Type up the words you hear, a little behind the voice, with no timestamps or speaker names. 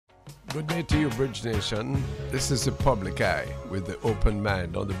Good day to you, Bridge Nation. This is the Public Eye with the open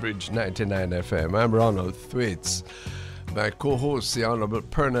mind on the Bridge 99 FM. I'm Ronald Thwaites. My co-host, the Honorable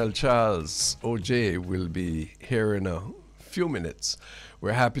Pearnel Charles O.J., will be here in a few minutes.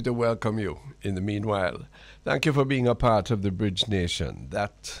 We're happy to welcome you in the meanwhile. Thank you for being a part of the Bridge Nation,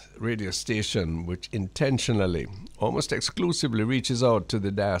 that radio station which intentionally, almost exclusively, reaches out to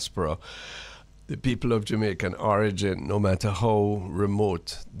the diaspora, the people of Jamaican origin, no matter how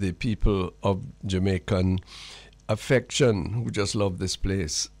remote, the people of Jamaican affection who just love this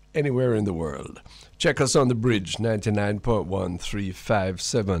place anywhere in the world. Check us on the Bridge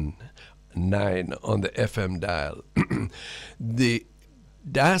 99.13579 on the FM dial. The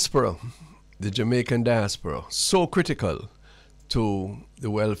diaspora, the Jamaican diaspora, so critical to the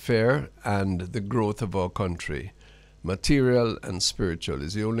welfare and the growth of our country, material and spiritual,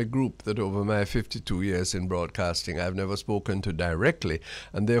 is the only group that over my 52 years in broadcasting I've never spoken to directly,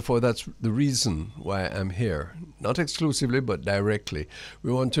 and therefore that's the reason why I'm here. Not exclusively, but directly.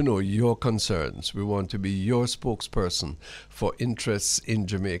 We want to know your concerns. We want to be your spokesperson for interests in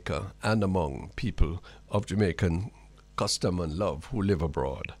Jamaica and among people of Jamaican custom and love who live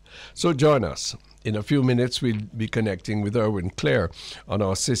abroad. So join us. In a few minutes we'll be connecting with Irwine Clare on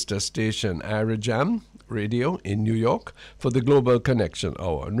our sister station Irie Jam Radio in New York for the Global Connection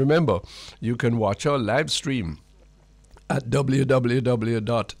Hour. And remember, you can watch our live stream at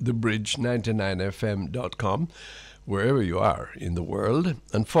www.thebridge99fm.com wherever you are in the world,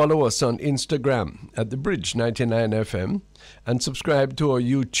 and follow us on Instagram at thebridge99fm, and subscribe to our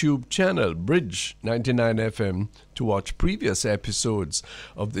YouTube channel Bridge99fm to watch previous episodes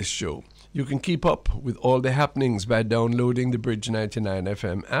of this show. You can keep up with all the happenings by downloading the Bridge 99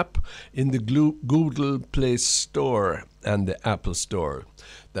 FM app in the Google Play Store and the Apple Store.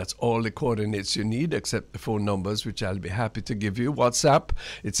 That's all the coordinates you need, except the phone numbers, which I'll be happy to give you. WhatsApp,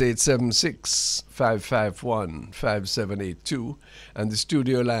 it's 876-551-5782, and the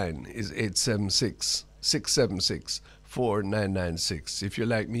studio line is 876-676-4996. If you're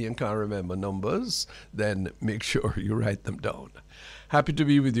like me and can't remember numbers, then make sure you write them down. Happy to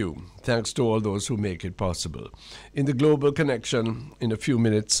be with you. Thanks to all those who make it possible. In the Global Connection, in a few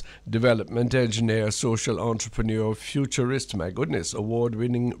minutes, development engineer, social entrepreneur, futurist, my goodness,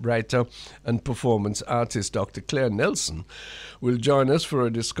 award-winning writer and performance artist Dr. Claire Nelson will join us for a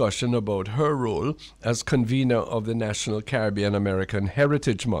discussion about her role as convener of the National Caribbean American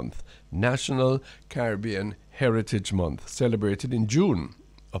Heritage Month. National Caribbean Heritage Month, celebrated in June,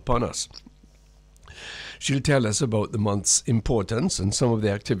 upon us. She'll tell us about the month's importance and some of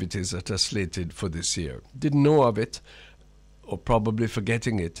the activities that are slated for this year. Didn't know of it, or probably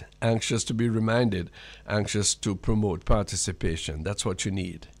forgetting it, anxious to be reminded, anxious to promote participation. That's what you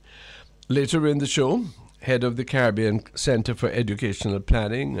need. Later in the show, head of the Caribbean Center for Educational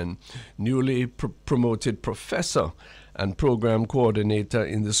Planning and newly promoted professor and program coordinator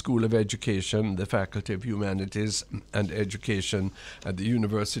in the School of Education, the Faculty of Humanities and Education at the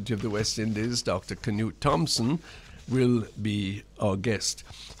University of the West Indies, Dr. Canute Thompson, will be our guest.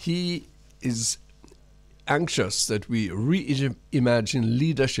 He is anxious that we reimagine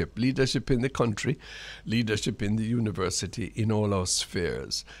leadership in the country, leadership in the university, in all our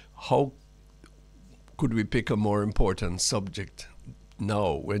spheres. How could we pick a more important subject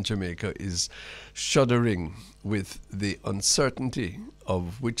now when Jamaica is shuddering with the uncertainty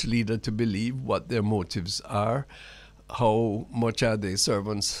of which leader to believe, what their motives are, how much are they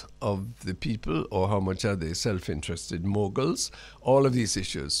servants of the people, or how much are they self-interested moguls? All of these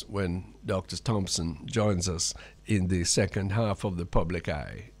issues when Dr. Thompson joins us in the second half of the Public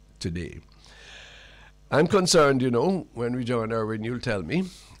Eye today. I'm concerned, when we join Irwin, you'll tell me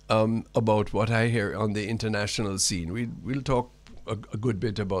about what I hear on the international scene. We'll talk a good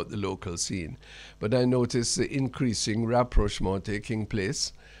bit about the local scene, but I notice the increasing rapprochement taking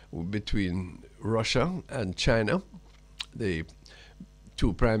place between Russia and China. The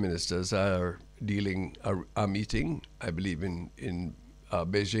two prime ministers are meeting, I believe, in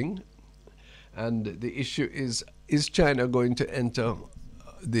Beijing, and the issue is China going to enter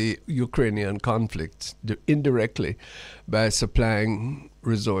the Ukrainian conflict indirectly by supplying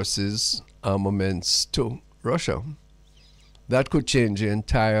resources, armaments to Russia? That could change the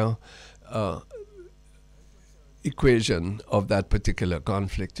entire equation of that particular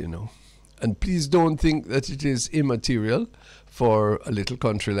conflict, And please don't think that it is immaterial for a little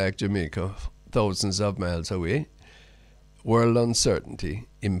country like Jamaica, thousands of miles away. World uncertainty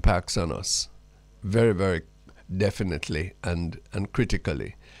impacts on us very, very definitely and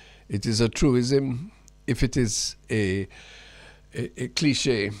critically. It is a truism, if it is a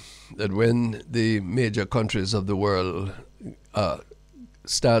cliche, that when the major countries of the world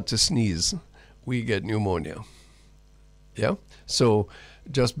start to sneeze, we get pneumonia. Yeah? So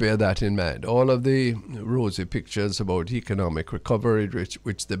just bear that in mind. All of the rosy pictures about economic recovery,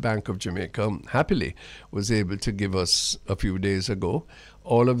 which the Bank of Jamaica happily was able to give us a few days ago,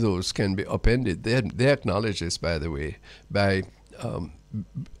 all of those can be upended. They acknowledge this, by the way, by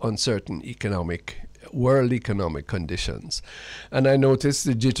uncertain world economic conditions. And I noticed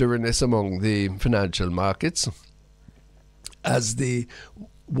the jitteriness among the financial markets as the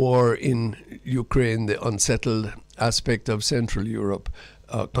war in Ukraine, the unsettled aspect of Central Europe,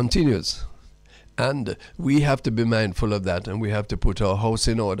 continues. And we have to be mindful of that, and we have to put our house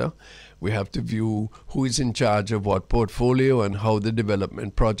in order. We have to view who is in charge of what portfolio and how the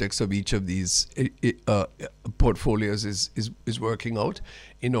development projects of each of these portfolios is working out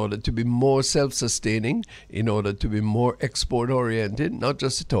in order to be more self-sustaining, in order to be more export-oriented, not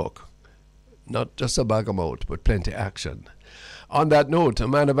just a talk, not just a bag of mouth, but plenty action. On that note, a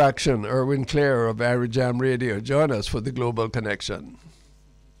man of action, Irwine Clare of Irie Jam Radio, join us for the Global Connection.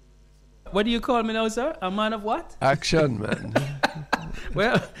 What do you call me now, sir? A man of what? Action, man.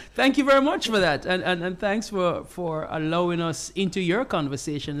 Well, thank you very much for that. And thanks for allowing us into your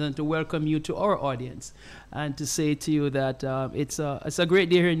conversations and to welcome you to our audience. And to say to you that it's a great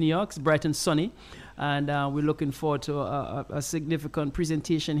day here in New York. It's bright and sunny. And we're looking forward to a significant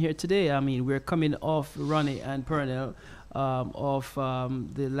presentation here today. I mean, we're coming off Ronnie and Pearnel of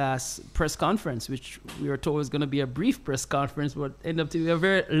the last press conference, which we were told was going to be a brief press conference, but ended up to be a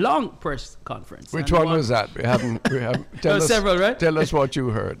very long press conference. Which one was that? We haven't. Tell us several, right? Tell us what you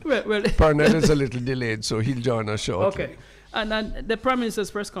heard. Well, Pearnel is a little delayed, so he'll join us shortly. Okay. And then the Prime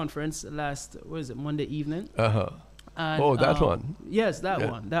Minister's press conference last, Monday evening. And, that one. Yes, that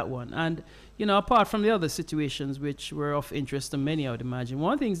one. And, apart from the other situations which were of interest to many, I would imagine,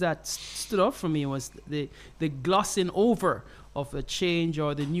 one of the things that stood out for me was the glossing over of a change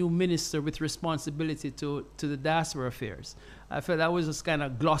or the new minister with responsibility to the diaspora affairs. I felt that was just kind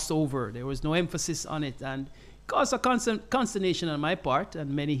of glossed over. There was no emphasis on it, and caused a consternation on my part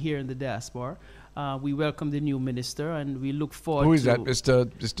and many here in the diaspora. We welcome the new minister, and we look forward to... Who is that,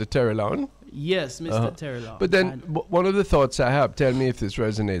 Mr. Terry Long? Yes, Mr. Terry Long. But then one of the thoughts I have, tell me if this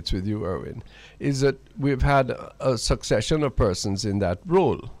resonates with you, Irwine, is that we've had a succession of persons in that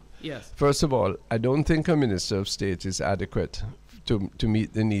role. Yes. First of all, I don't think a minister of state is adequate to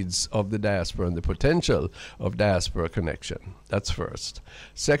meet the needs of the diaspora and the potential of diaspora connection. That's first.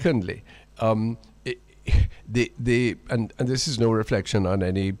 Secondly, and this is no reflection on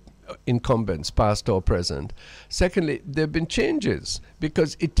any incumbents, past or present. Secondly, there have been changes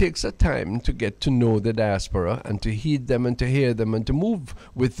because it takes a time to get to know the diaspora and to heed them and to hear them and to move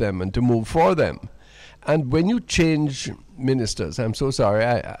with them and to move for them. And when you change ministers, I'm so sorry,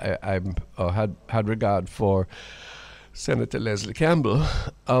 I had regard for Senator Leslie Campbell.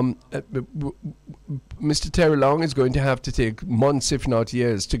 Mr. Terry Long is going to have to take months, if not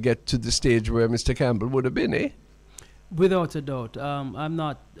years, to get to the stage where Mr. Campbell would have been, eh? Without a doubt. I'm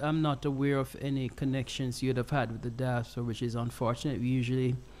not aware of any connections you'd have had with the diaspora, which is unfortunate. We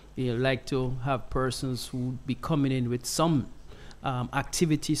usually like to have persons who be coming in with some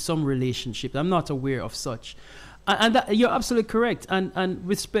activity, some relationship. I'm not aware of such. And that, you're absolutely correct. And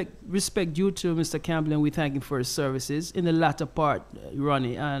respect due to Mr. Campbell, and we thank him for his services. In the latter part,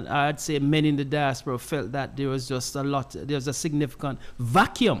 Ronnie, and I'd say many in the diaspora felt that there was just there's a significant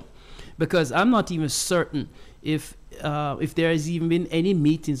vacuum, because I'm not even certain if there has even been any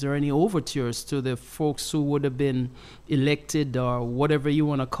meetings or any overtures to the folks who would have been elected or whatever you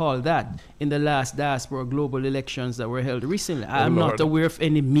want to call that in the last diaspora global elections that were held recently. I'm not aware of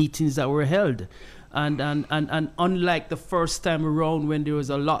any meetings that were held. And unlike the first time around when there was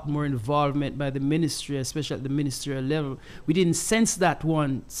a lot more involvement by the ministry, especially at the ministerial level, we didn't sense that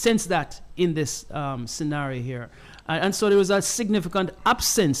in this scenario here. And so there was a significant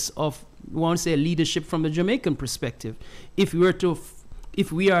absence of, we want to say, leadership from the Jamaican perspective. If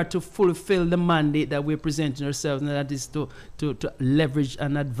we are to fulfill the mandate that we're presenting ourselves, and that is to leverage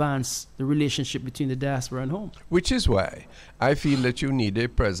and advance the relationship between the diaspora and home. Which is why I feel that you need a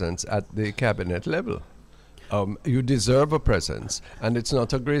presence at the cabinet level. You deserve a presence, and it's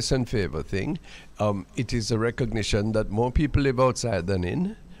not a grace and favor thing. It is a recognition that more people live outside than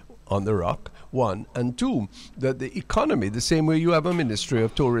in, on the rock, one, and two, that the economy, the same way you have a ministry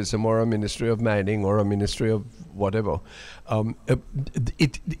of tourism or a ministry of mining or a ministry of whatever,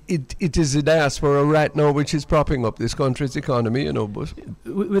 it is the diaspora right now which is propping up this country's economy, but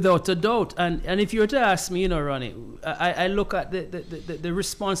without a doubt. And if you were to ask me, Ronnie, I look at the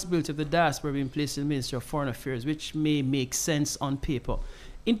responsibility of the diaspora being placed in the Ministry of Foreign Affairs, which may make sense on paper.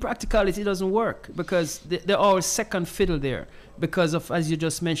 In practicality, it doesn't work because they're all second fiddle there because of, as you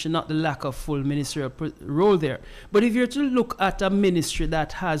just mentioned, not the lack of full ministerial role there. But if you're to look at a ministry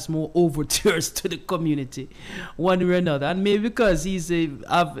that has more overtures to the community, one way or another, and maybe because he's the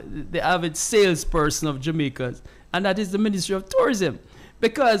avid salesperson of Jamaicans, and that is the Ministry of Tourism.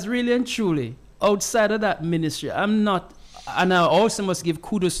 Because really and truly, outside of that ministry, and I also must give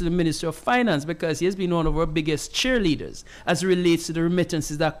kudos to the Minister of Finance because he has been one of our biggest cheerleaders as it relates to the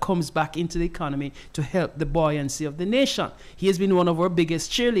remittances that comes back into the economy to help the buoyancy of the nation. He has been one of our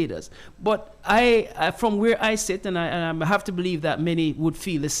biggest cheerleaders. But I from where I sit, and I have to believe that many would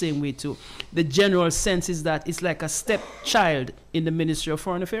feel the same way too, the general sense is that it's like a stepchild in the Ministry of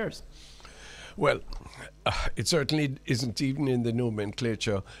Foreign Affairs. Well, it certainly isn't even in the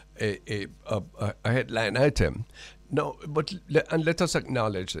nomenclature a headline item. No, but let us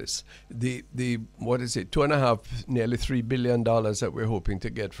acknowledge this. The what is it, $2.5, nearly $3 billion that we're hoping to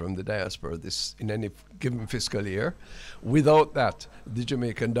get from the diaspora this in any given fiscal year. Without that, the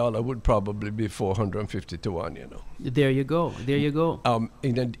Jamaican dollar would probably be 450 to 1. There you go. There you go.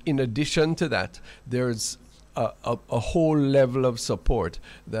 In addition to that, there's a whole level of support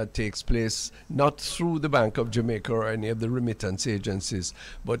that takes place not through the Bank of Jamaica or any of the remittance agencies,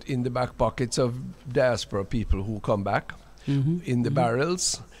 but in the back pockets of diaspora people who come back, in the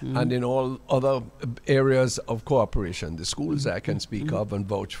barrels, and in all other areas of cooperation. The schools I can speak of and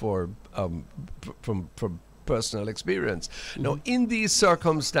vouch for from personal experience. Now, in these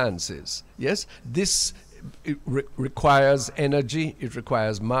circumstances, yes, this requires energy, it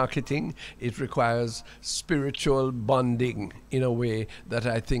requires marketing, it requires spiritual bonding in a way that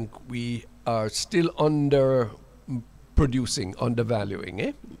I think we are still undervaluing.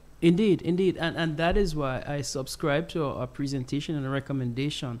 Indeed. And that is why I subscribe to a presentation and a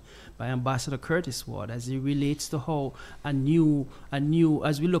recommendation by Ambassador Curtis Ward as it relates to how a new,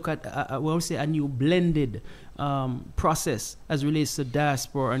 as we look at, a new blended process as relates to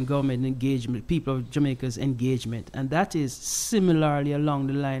diaspora and government engagement, people of Jamaica's engagement. And that is similarly along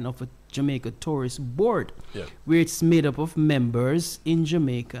the line of a Jamaica Tourist Board, where it's made up of members in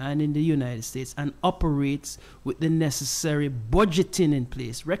Jamaica and in the United States and operates with the necessary budgeting in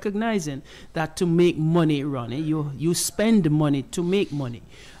place, recognizing that to make money run, you spend money to make money.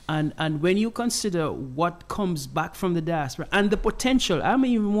 And when you consider what comes back from the diaspora and the potential, I'm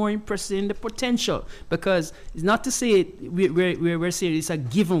even more interested in the potential, because it's not to say we're saying it's a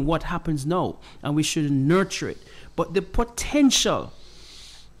given what happens now and we should nurture it, but the potential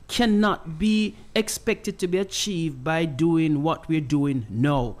cannot be expected to be achieved by doing what we're doing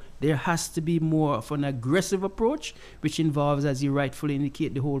now. There has to be more of an aggressive approach, which involves, as you rightfully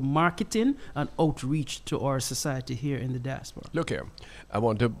indicate, the whole marketing and outreach to our society here in the diaspora. Look here,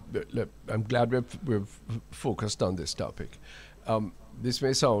 I'm glad we've focused on this topic. This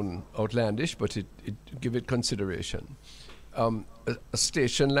may sound outlandish, but give it consideration. A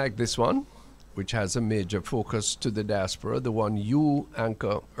station like this one, which has a major focus to the diaspora, the one you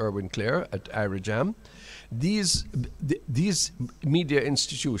anchor, Irwine Clare, at Irie Jam. These media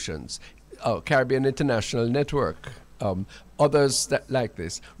institutions, Caribbean International Network, others that like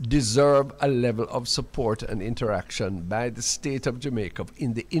this, deserve a level of support and interaction by the state of Jamaica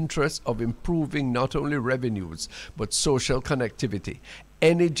in the interest of improving not only revenues, but social connectivity.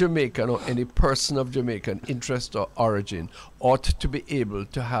 Any Jamaican or any person of Jamaican interest or origin ought to be able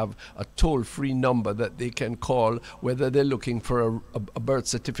to have a toll-free number that they can call, whether they're looking for a birth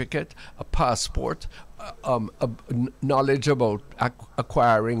certificate, a passport, knowledge about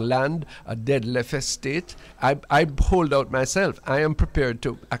acquiring land, a dead-left estate. I hold out myself. I am prepared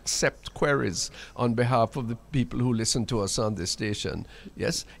to accept queries on behalf of the people who listen to us on this station,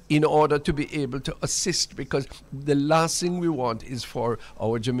 yes, in order to be able to assist, because the last thing we want is for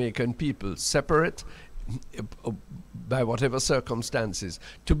our Jamaican people, separate by whatever circumstances,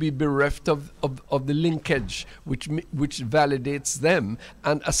 to be bereft of the linkage which validates them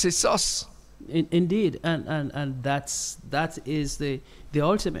and assists us. Indeed, and that is the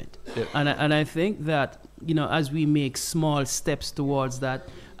ultimate. Yeah. And I think that, as we make small steps towards that,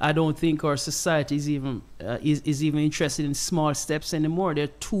 I don't think our society is even interested in small steps anymore. There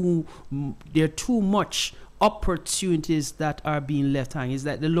are too much opportunities that are being left hanging. It's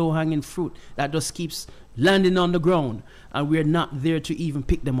like the low-hanging fruit that just keeps landing on the ground, and we're not there to even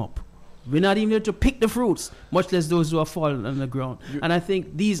pick them up. We're not even there to pick the fruits, much less those who are falling on the ground. And I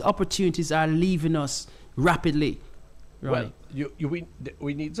think these opportunities are leaving us rapidly. Right. Well,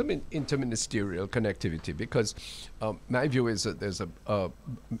 we need some interministerial connectivity, because my view is that there's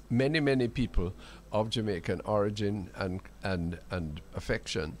many people of Jamaican origin and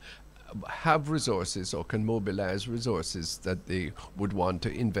affection have resources or can mobilize resources that they would want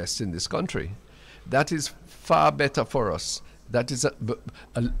to invest in this country. That is far better for us. That is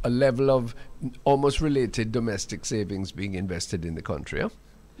a level of almost related domestic savings being invested in the country. Huh?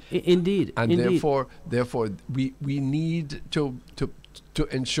 Indeed. And indeed. therefore, we need to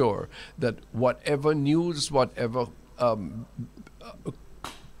ensure that whatever news, whatever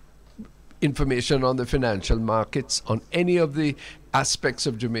information on the financial markets, on any of the aspects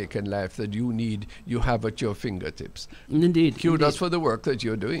of Jamaican life that you need, you have at your fingertips. Indeed. Kudos for the work that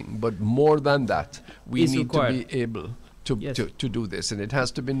you're doing, but more than that, we It's need required. to be able to do this, and it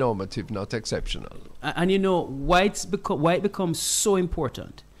has to be normative, not exceptional. And you know why it becomes so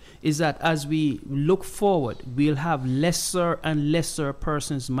important is that as we look forward, we'll have lesser and lesser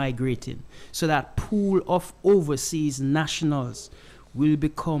persons migrating. So that pool of overseas nationals will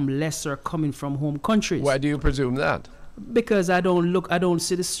become lesser coming from home countries. Why do you presume that? Because I don't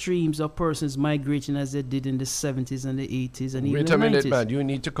see the streams of persons migrating as they did in the 70s and the 80s and even Wait the a minute, 90s. man. You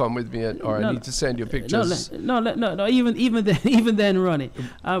need to come with me, or I need to send you pictures. No. Even then, Ronnie.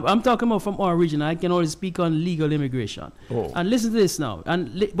 I'm talking about from our region. I can only speak on legal immigration. Oh. And listen to this now.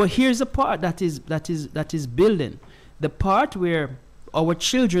 But here's the part that is building. The part where our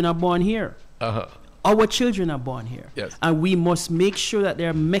children are born here. Uh-huh. Our children are born here. Yes. And we must make sure that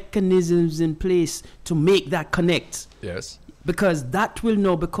there are mechanisms in place to make that connect. Yes. Because that will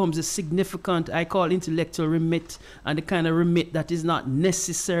now becomes a significant, I call intellectual remit, and the kind of remit that is not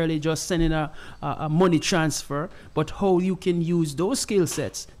necessarily just sending a money transfer, but how you can use those skill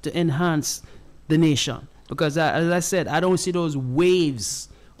sets to enhance the nation. Because as I said, I don't see those waves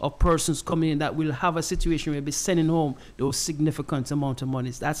of persons coming in that will have a situation where they'll be sending home those significant amount of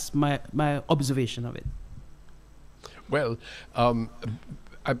monies. That's my observation of it. Well,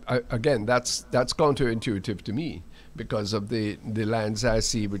 again, that's counterintuitive to me, because of the lines I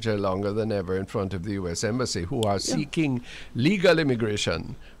see, which are longer than ever in front of the U.S. Embassy, who are seeking legal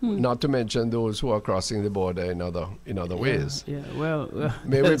immigration, not to mention those who are crossing the border in other ways. Yeah, well,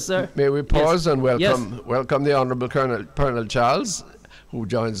 May we pause and Yes. welcome the Honourable Pearnel Charles, who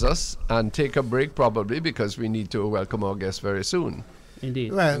joins us, and take a break probably, because we need to welcome our guest very soon.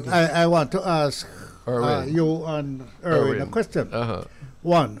 Indeed. Well, I want to ask Irwine. you and Irwine a question. Uh-huh.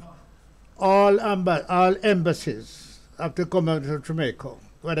 One, all embassies of the government of Jamaica,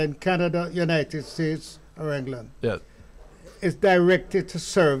 whether in Canada, United States, or England, Yes. is directed to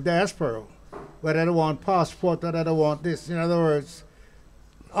serve diaspora, whether they want passport, whether they want this. In other words,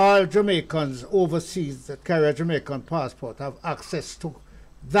 all Jamaicans overseas that carry a Jamaican passport have access to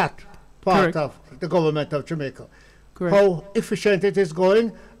that part Correct. of the government of Jamaica. Correct. How efficient it is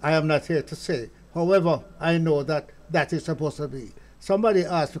going, I am not here to say. However, I know that that is supposed to be. Somebody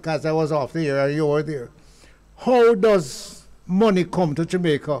asked, because I was off the air and you were there, how does money come to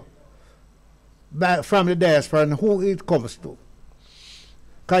Jamaica from the diaspora, and who it comes to?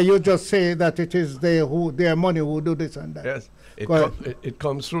 Can you just say that it is their money who do this and that? Yes. It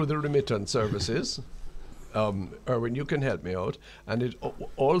comes through the remittance services. Irwine, you can help me out. And it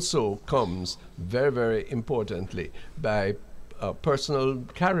also comes, very, very importantly, by personal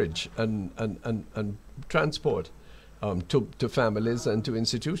carriage and transport to families and to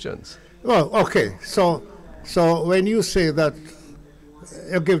institutions. Well, okay. So when you say that,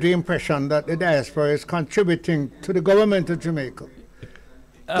 you give the impression that the diaspora is contributing to the government of Jamaica.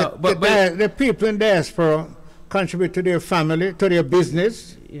 The people in diaspora contribute to their family, to their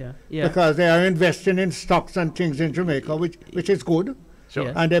business, because they are investing in stocks and things in Jamaica, which is good. Sure.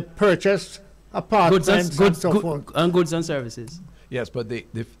 Yeah. And they purchase apartments and so forth. And goods and services. Yes, but the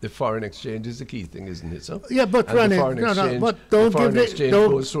foreign exchange is the key thing, isn't it, sir? Yeah, but And Ronnie, the foreign exchange, but don't the foreign give exchange don't,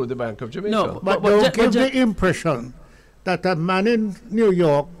 goes through the Bank of Jamaica. No, but But don't give ju- the impression that a man in New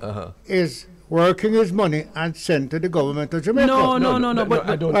York is working his money and sent to the government of Jamaica. No, but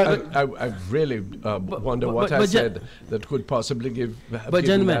I don't. I really wonder what I said that could possibly give you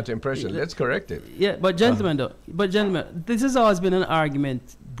that impression. Let's correct it. Yeah, but gentlemen, this has always been an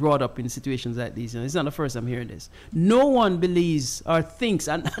argument brought up in situations like these. It's not the first I'm hearing this. No one believes or thinks,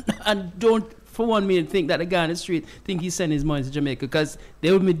 and don't for 1 minute think that the guy on the street think he's sending his money to Jamaica, because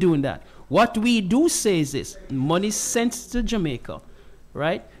they would be doing that. What we do say is this: money sent to Jamaica,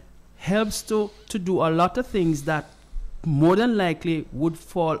 right, helps to do a lot of things that more than likely would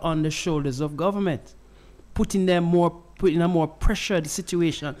fall on the shoulders of government, putting a more pressured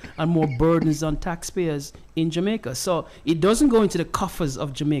situation and more burdens on taxpayers in Jamaica. So it doesn't go into the coffers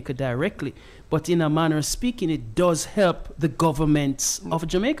of Jamaica directly, but in a manner of speaking, it does help the governments of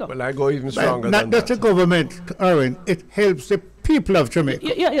Jamaica. Well, I go even stronger Not than just that. the government, Irwin. It helps the people of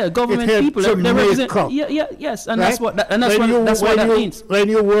Jamaica. Government It helped people. Jamaica. Yes, and Right? that's what that means. When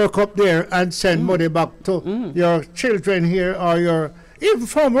you work up there and send money back to your children here or your even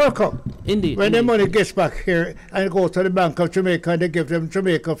farm worker. Indeed. When the money gets back here and go to the Bank of Jamaica and they give them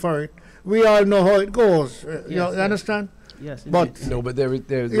Jamaica for it, we all know how it goes. You understand? Yes, but no, but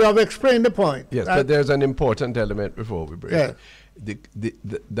there's you have explained the point. Yes, but there's an important element before we break. Yeah.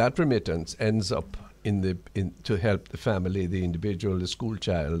 That remittance ends up to help the family, the individual, the school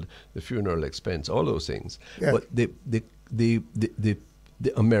child, the funeral expense, all those things. Yeah. But the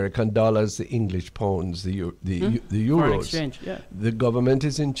American dollars, the English pounds, the euros, Foreign exchange, the government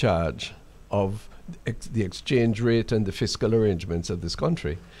is in charge of the exchange rate and the fiscal arrangements of this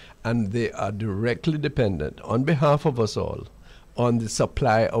country. And they are directly dependent, on behalf of us all, on the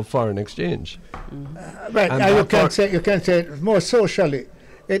supply of foreign exchange. Right, and you can say it more socially.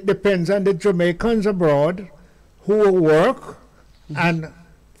 It depends on the Jamaicans abroad who work and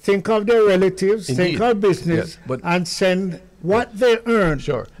think of their relatives, think of business, and send what they earn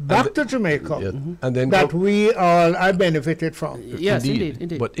back to Jamaica, and then that we all are benefited from. Yes,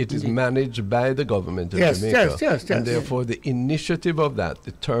 indeed. But it is managed by the government of Jamaica. Yes. And therefore the initiative of that,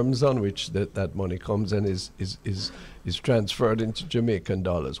 the terms on which that money comes and is transferred into Jamaican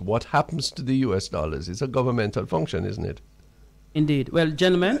dollars. What happens to the US dollars is a governmental function, isn't it? Indeed. Well,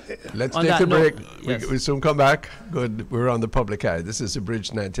 gentlemen, let's take a break. We'll soon come back. Good. We're on the public eye. This is the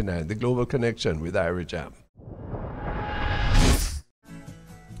Bridge 99, the global connection with Irie Jam.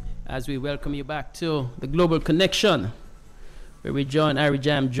 As we welcome you back to the Global Connection, where Irie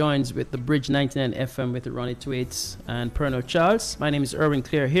Jam joins with the Bridge 99 FM with Ronnie Thwaites and Pearnel Charles. My name is Irwine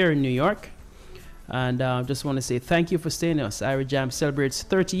Clare here in New York. And I just want to say thank you for staying with us. Irie Jam celebrates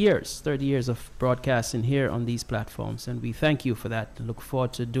 30 years of broadcasting here on these platforms. And we thank you for that and look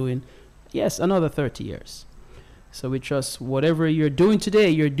forward to doing, another 30 years. So we trust whatever you're doing today,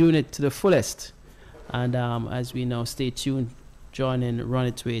 you're doing it to the fullest. And as we now stay tuned, join in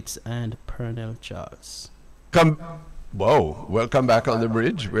Ronnie Thwaites and Pearnel Charles. Welcome back on the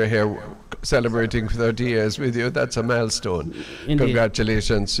bridge. We're here celebrating 30 years with you. That's a milestone. Indeed.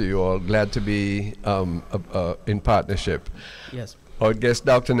 Congratulations to you all. Glad to be in partnership. Yes. Our guest,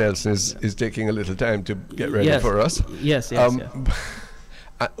 Dr. Nelson, is taking a little time to get ready for us. Yes.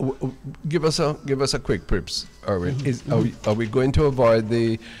 Give us a quick prips, Irwin. Are we going to avoid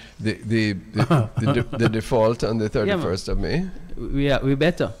the default on the 31st of May? We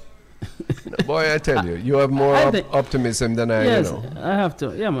better. Boy, I tell you, you have more optimism than I. Yes, I have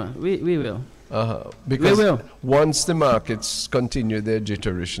to. Yeah, man, we will. Because we will. Once the markets continue their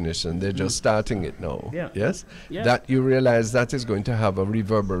jitterishness and they're just starting it now, that you realize that is going to have a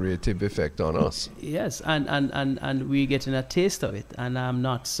reverberative effect on us. Yes, and we're getting a taste of it, and I'm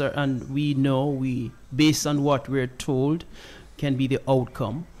not certain. And we know based on what we're told, can be the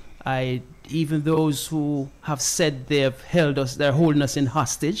outcome. Even those who have said they're holding us in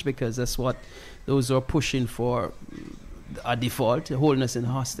hostage, because that's what those who are pushing for a default, holding us in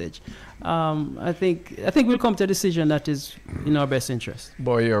hostage. I think we'll come to a decision that is in our best interest.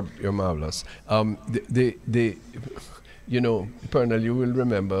 Boy, you're marvelous. Pearnel, you will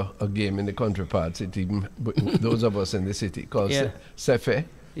remember a game in the country parts. Those of us in the city called Sefe.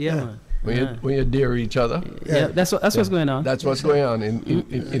 Yeah. When you dare each other. That's what's going on. That's what's going on in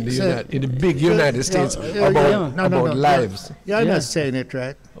the big United States about lives. You're not saying it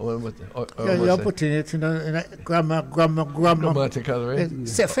right. You're putting it in a grammar. Grammatical, right?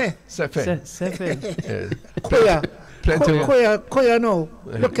 Sefe. Koya no.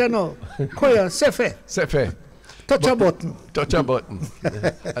 Look now. Koya, Sefe. Touch a button.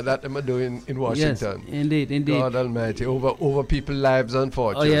 And that them are doing in Washington. Yes, indeed. God Almighty, over people's lives,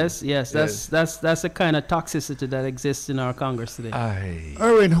 unfortunately. Oh yes. That's the kind of toxicity that exists in our Congress today.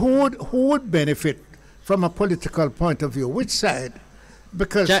 Irwin, who would benefit from a political point of view? Which side?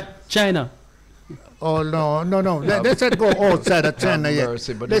 Because China. Oh no. Let's not go outside of China yet.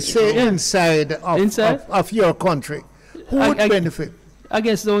 Let's say inside of your country. Who would benefit? I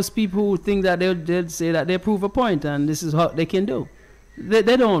guess those people who think that they'll say that they prove a point and this is what they can do. They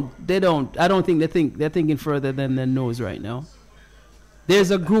don't. I don't think they're thinking further than their nose right now. There's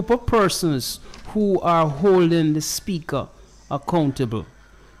a group of persons who are holding the speaker accountable.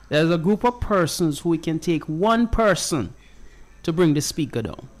 There's a group of persons who can take one person to bring the speaker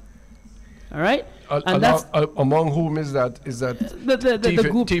down. All right? Among whom is that? Is that the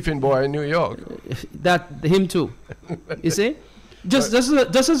group Tiffin boy in New York? Him too. You see? Just as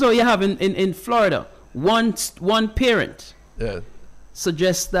though you have in Florida, one parent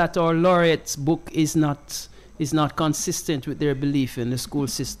suggests that our laureate's book is not consistent with their belief in the school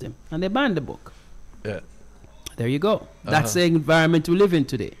system, and they ban the book. There you go. That's the environment we live in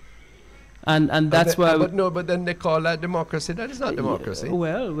today. And that's why... But then they call that democracy. That is not democracy.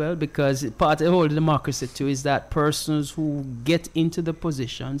 Well, because part of the whole democracy too is that persons who get into the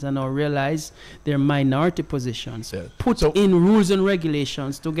positions and now realize they're minority positions put in rules and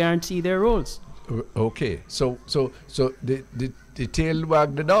regulations to guarantee their roles. Okay. So the tail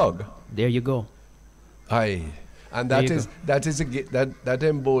wag the dog. There you go. Aye. And that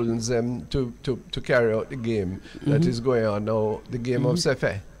emboldens them to carry out the game that is going on now, the game of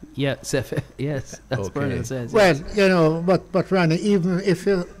Sefe. Yeah, Sefe. Yes, that's what it says. Well, you know, but Ronnie, even if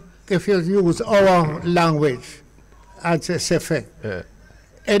you use our language and say Sefe,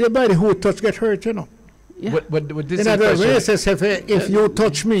 anybody who touch get hurt, you know. Yeah. But this in other words, if you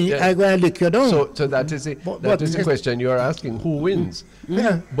touch me, I'm going to lick you down. So that is the question you're asking: who wins?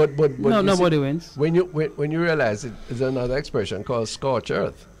 Yeah. But no, nobody wins. When you realize it is another expression called scorched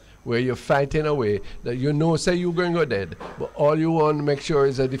earth, where you're fighting away that say you're going to go dead, but all you want to make sure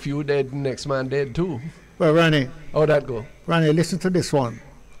is that if you dead, the next man dead too. Well, Ronnie. How'd that go? Ronnie, listen to this one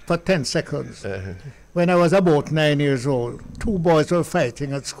for 10 seconds. When I was about 9 years old, 2 boys were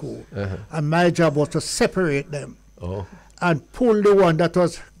fighting at school, and my job was to separate them and pull the one that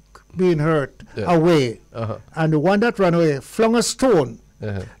was being hurt away. And the one that ran away flung a stone,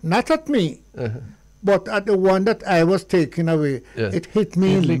 not at me, but at the one that I was taking away. It hit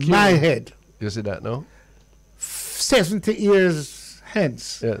me in my head. You see that now? 70 years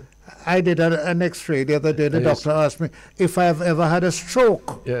hence. I did an x-ray the other day. The doctor asked me if I have ever had a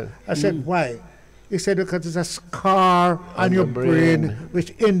stroke. I said, why? He said, because it's a scar on your brain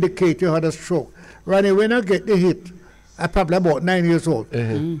which indicates you had a stroke. Ronnie, when I get the hit, I'm probably about 9 years old.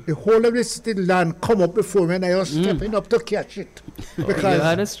 The whole of this land come up before me and I was stepping up to catch it.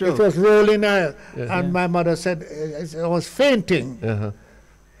 Because it was rolling out. And my mother said I was fainting.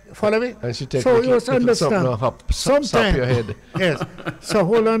 Follow me? And she takes so you must understand. Sometimes your head. Yes. So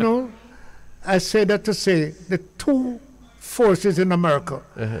hold on now. I say that to say the 2 forces in America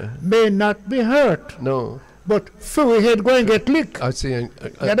may not be hurt. No. But Fury head going to get licked. I see. You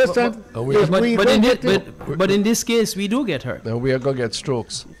understand? But in this case, we do get hurt. And we are going to get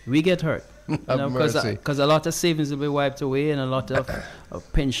strokes. We get hurt. Because a lot of savings will be wiped away and a lot of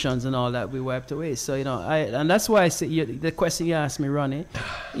pensions and all that will be wiped away. So, and that's why I say the question you asked me, Ronnie,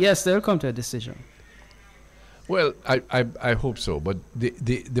 yes, they'll come to a decision. Well, I hope so, but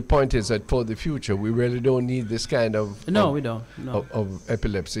the point is that for the future, we really don't need this kind of we don't. No. Of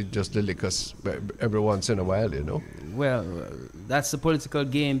epilepsy just to lick us every once in a while, Well, that's the political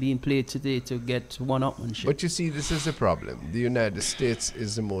game being played today to get one-upmanship. But you see, this is the problem. The United States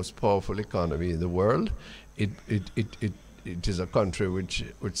is the most powerful economy in the world. It is a country which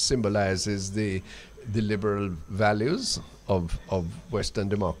symbolizes the liberal values of Western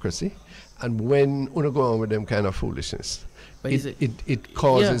democracy. And when we go on with them kind of foolishness, it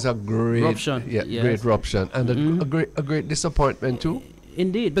causes a great rupture, great rupture, and a great disappointment too.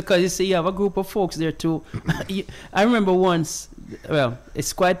 Indeed, because you see, you have a group of folks there too. I remember once. Well,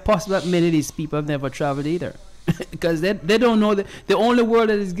 it's quite possible that many of these people have never traveled either, because they don't know that the only world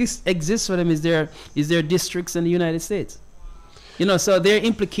that exists for them is their districts in the United States. So their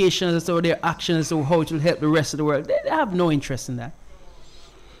implications or their actions to how it will help the rest of the world, they have no interest in that.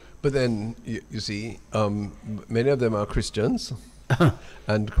 But then, you see, many of them are Christians,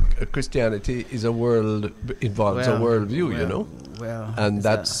 and Christianity is involves a worldview, Well, and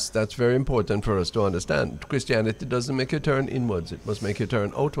that's very important for us to understand. Christianity doesn't make you turn inwards; it must make you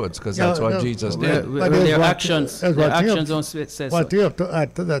turn outwards, because that's what Jesus did. Their actions don't say so. What you have to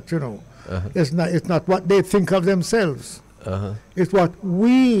add to that, it's not what they think of themselves. It's what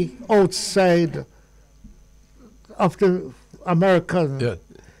we outside of the American,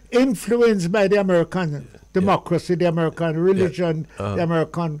 influenced by the American democracy, the American religion, the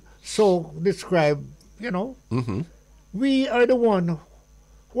American so described, we are the one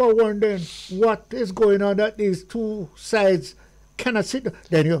who are wondering what is going on that these 2 sides cannot sit.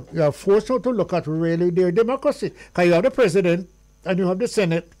 Then you are forced to look at really their democracy. Because you have the president and you have the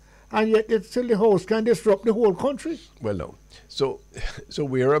Senate, and yet it's still the House can disrupt the whole country. Well, no. So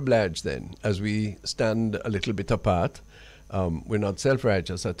we are obliged then, as we stand a little bit apart. We're not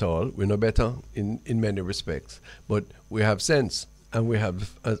self-righteous at all. We're no better in many respects. But we have sense, and we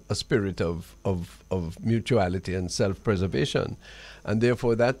have a spirit of mutuality and self-preservation. And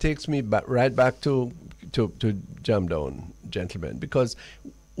therefore, that takes me right back to Jam Down, gentlemen, because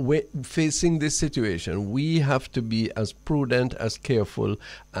facing this situation, we have to be as prudent, as careful,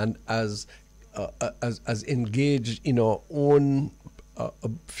 and as engaged in our own a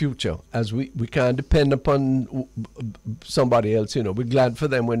future, as we can't depend upon somebody else. You know, we're glad for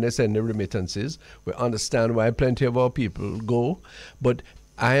them when they send the remittances. We understand why plenty of our people go, but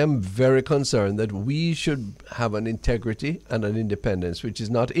I am very concerned that we should have an integrity and an independence which is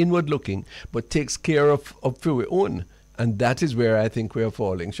not inward looking, but takes care of our own. And that is where I think we are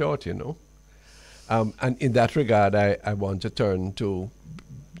falling short, you know. And in that regard, I want to turn to,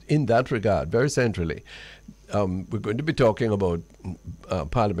 in that regard, very centrally, we're going to be talking about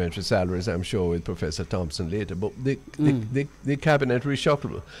parliamentary salaries, I'm sure, with Professor Thompson later, but the cabinet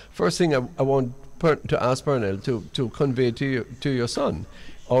reshuffle. First thing I want to ask Pearnel to convey to your son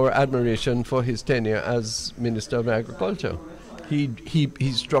our admiration for his tenure as Minister of Agriculture.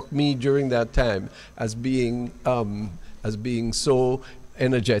 He struck me during that time as being so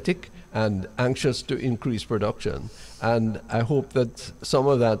energetic and anxious to increase production, and I hope that some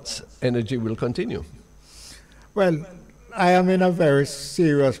of that energy will continue. Well, I am in a very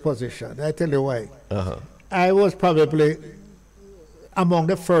serious position. I tell you why. I was probably among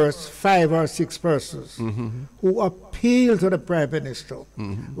the first 5 or 6 persons who appealed to the Prime Minister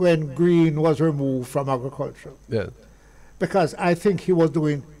when Green was removed from agriculture. Yeah. Because I think he was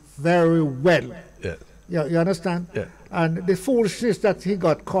doing very well. Yeah. You understand? Yeah. And the foolishness that he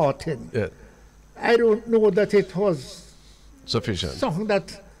got caught in, Yeah. I don't know that it was Sufficient. something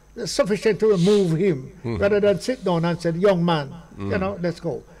that sufficient to remove him rather than sit down and say, young man, you know, let's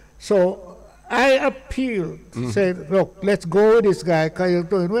go. So I appealed, said, look, let's go with this guy because he's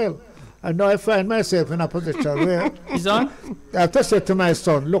doing well. And now I find myself in a position where I have to say to my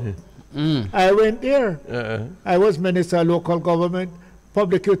son, look, I went there. I was Minister of Local Government,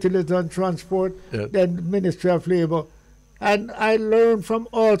 Public Utilities and Transport, then Ministry of Labour. And I learned from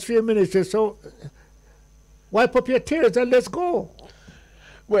all 3 ministries. So wipe up your tears and let's go.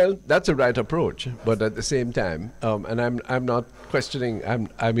 Well, that's a right approach, but at the same time, and I'm not questioning.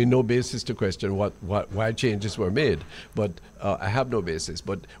 I'm in no basis to question why changes were made, but I have no basis.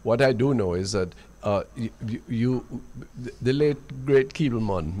 But what I do know is that the late great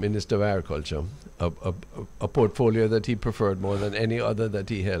Kiebelman, Minister of Agriculture, a portfolio that he preferred more than any other that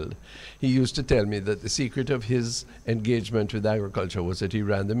he held, he used to tell me that the secret of his engagement with agriculture was that he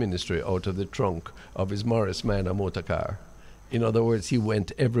ran the ministry out of the trunk of his Morris Minor motor car. In other words, he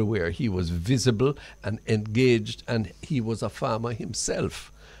went everywhere. He was visible and engaged, and he was a farmer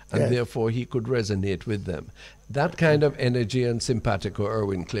himself, and therefore he could resonate with them. That kind of energy and simpatico,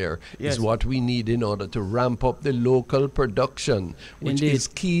 Irwine Clare, is what we need in order to ramp up the local production, which is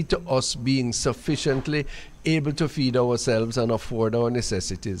key to us being sufficiently able to feed ourselves and afford our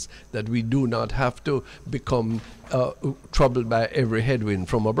necessities, that we do not have to become troubled by every headwind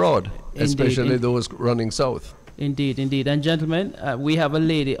from abroad, especially those running south. Indeed, indeed. And gentlemen, we have a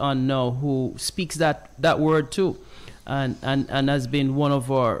lady on now who speaks that word too, and has been one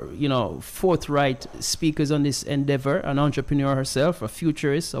of our, forthright speakers on this endeavor, an entrepreneur herself, a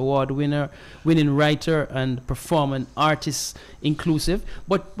futurist, winning writer and performer and artist inclusive.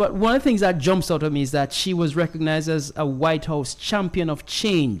 But one of the things that jumps out at me is that she was recognized as a White House Champion of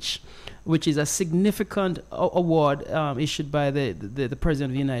Change, which is a significant award issued by the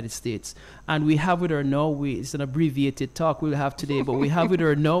President of the United States. And we have with her now, it's an abbreviated talk we'll have today, but we have with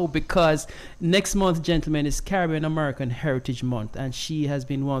her now because next month, gentlemen, is Caribbean American Heritage Month, and she has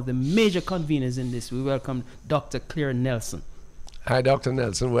been one of the major conveners in this. We welcome Dr. Clare Nelson. Hi, Dr.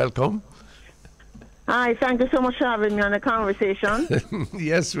 Nelson, welcome. Hi, thank you so much for having me on the conversation.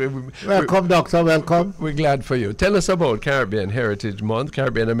 Yes. Welcome, Doctor, welcome. We're glad for you. Tell us about Caribbean Heritage Month,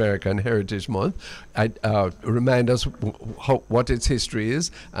 Caribbean American Heritage Month. Remind us what its history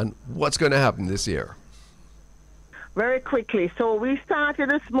is and what's going to happen this year. Very quickly. So we started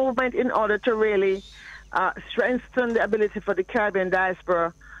this movement in order to really strengthen the ability for the Caribbean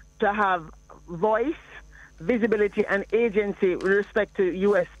diaspora to have voice, visibility, and agency with respect to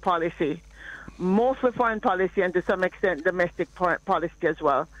U.S. policy. Mostly foreign policy and to some extent domestic policy as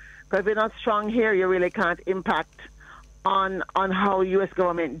well. Because if you're not strong here, you really can't impact on how U.S.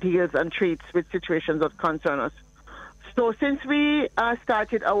 government deals and treats with situations that concern us. So since we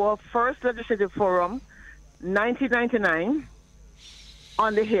started our first legislative forum, 1999,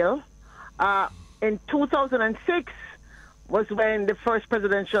 on the Hill, in 2006 was when the first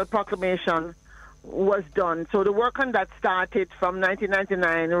presidential proclamation was done. So the work on that started from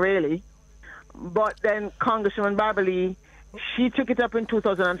 1999, really. But then Congresswoman Barberly, she took it up in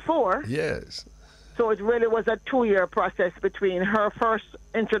 2004. Yes. So it really was a 2-year process between her first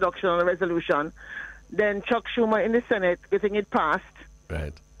introduction on the resolution, then Chuck Schumer in the Senate getting it passed,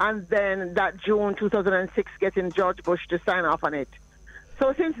 right, and then that June 2006 getting George Bush to sign off on it.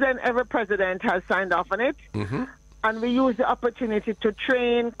 So since then, every president has signed off on it. And we use the opportunity to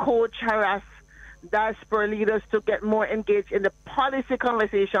train, coach, harass diaspora leaders to get more engaged in the policy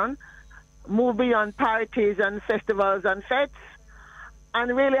conversation, move beyond parties and festivals and fetes,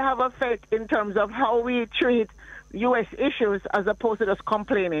 and really have effect in terms of how we treat U.S. issues as opposed to just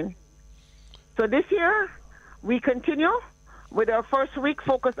complaining. So this year, we continue with our first week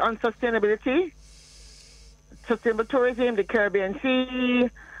focused on sustainability, sustainable tourism, the Caribbean Sea,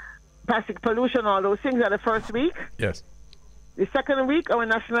 plastic pollution, all those things are the first week. Yes. The second week, our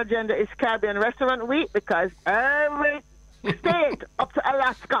national agenda is Caribbean Restaurant Week, because every state up to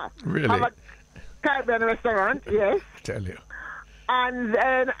Alaska Really? have a Caribbean restaurant, yes. Tell you. And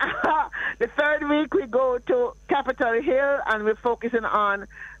then the third week, we go to Capitol Hill, and we're focusing on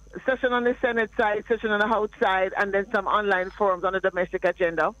session on the Senate side, session on the House side, and then some online forums on the domestic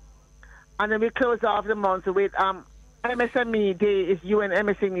agenda. And then we close off the month with MSME Day is UN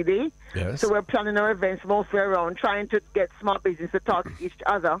MSME Day. Yes. So we're planning our events mostly around trying to get small business to talk to each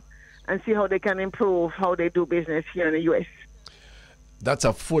other and see how they can improve how they do business here in the U.S. That's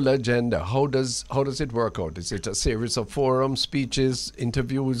a full agenda. How does it work out? Is it a series of forums, speeches,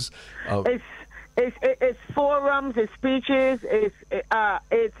 interviews? It's forums, it's speeches,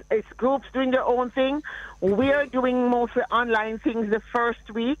 it's groups doing their own thing. We are doing mostly online things the first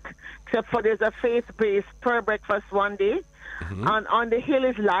week, except for there's a faith-based prayer breakfast one day. Mm-hmm. And on the Hill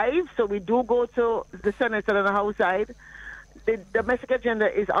is live, so we do go to the Senate and the House side. The domestic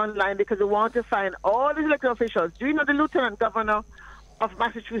agenda is online because we want to find all the elected officials. Do you know the Lieutenant Governor of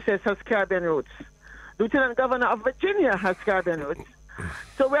Massachusetts has Caribbean roots? Lieutenant Governor of Virginia has Caribbean roots.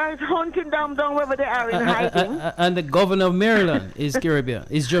 So we're hunting them down wherever they are in hiding. And the Governor of Maryland is Caribbean,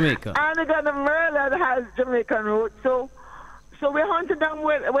 is Jamaica. And the Governor of Maryland has Jamaican roots. So we're hunting them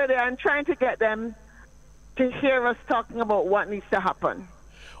where they are and trying to get them to hear us talking about what needs to happen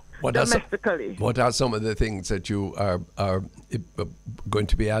domestically. What are some of the things that you are going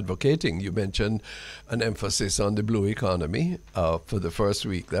to be advocating? You mentioned an emphasis on the blue economy for the first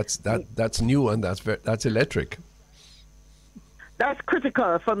week. That's new, and that's electric. That's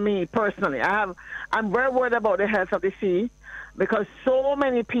critical for me personally. I'm very worried about the health of the sea, because so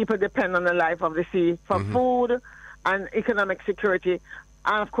many people depend on the life of the sea for food and economic security.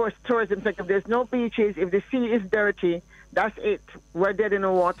 And of course, tourism sector. If there's no beaches, if the sea is dirty, that's it. We're dead in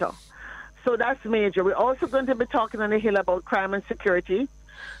the water. So that's major. We're also going to be talking on the Hill about crime and security.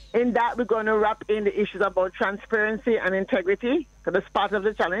 In that, we're going to wrap in the issues about transparency and integrity, because that's part of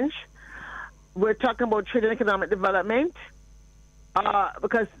the challenge. We're talking about trade and economic development,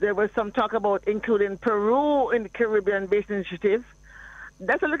 because there was some talk about including Peru in the Caribbean Basin Initiative.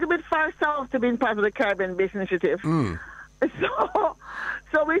 That's a little bit far south to being part of the Caribbean Basin Initiative.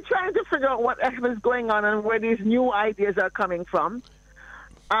 So we're trying to figure out what is going on and where these new ideas are coming from.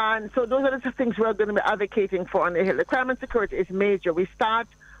 And so those are the things we're going to be advocating for on the Hill. The crime and security is major. We start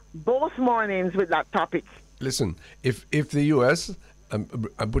both mornings with that topic. Listen, if the U.S., I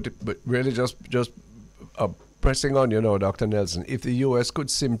put it, but really just pressing on, Dr. Nelson, if the U.S.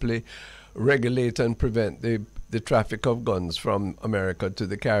 could simply regulate and prevent the traffic of guns from America to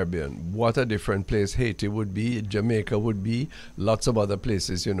the Caribbean, what a different place Haiti would be, Jamaica would be, lots of other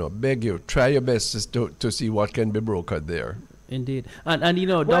places, Beg you, try your best to see what can be brokered there. Indeed. And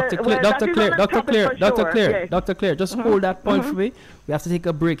Dr. Clare, just hold that point for me. We have to take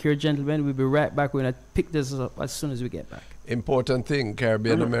a break here, gentlemen. We'll be right back. We're going to pick this up as soon as we get back. Important thing,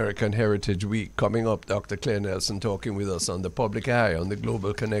 Caribbean American Heritage Week coming up. Dr. Clare Nelson talking with us on the Public Eye on the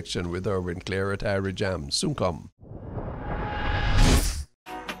Global Connection with Irwine Clare at Irie Jam. Soon come.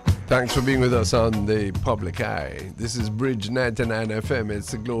 Thanks for being with us on the Public Eye. This is Bridge 99 FM.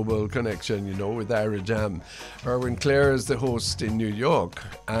 It's the Global Connection, with Irie Jam. Irwine Clare is the host in New York,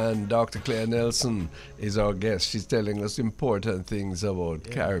 and Dr. Clare Nelson is our guest. She's telling us important things about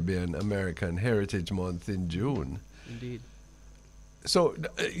Caribbean American Heritage Month in June. Indeed. So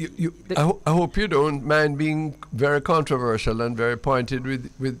I hope you don't mind being very controversial and very pointed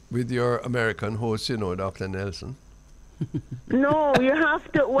with your American host, Dr. Nelson. No, you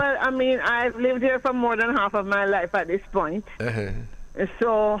have to. Well, I mean, I've lived here for more than half of my life at this point.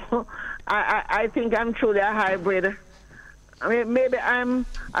 So I think I'm truly a hybrid. I mean, maybe I'm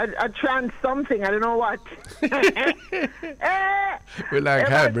a trans something. I don't know what. We like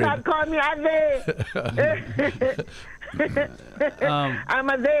hybrid. Start calling me a they. I'm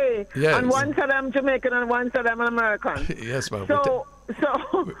a they. Yes. On one side I'm Jamaican, and one side I'm an American. Yes, ma'am. We'll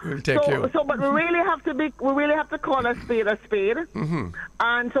take you. But we really have to call a spade a spade.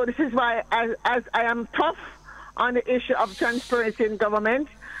 And so this is why, as I am tough on the issue of transparency in government,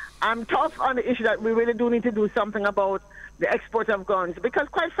 I'm tough on the issue that we really do need to do something about the export of guns. Because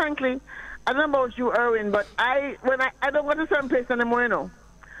quite frankly, I don't know about you, Irwin, but I don't go to certain place anymore, you know.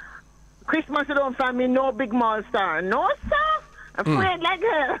 Christmas, you don't find me no big mall star. No, sir. I'm afraid like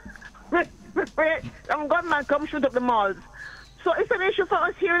her. I'm gunman come shoot up the malls. So it's an issue for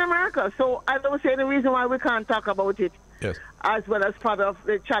us here in America. So I don't see any reason why we can't talk about it. Yes. As well as part of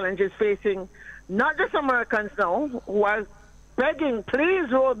the challenges facing not just Americans now who are begging, please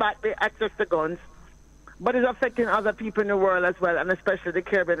roll back the access to guns, but it's affecting other people in the world as well, and especially the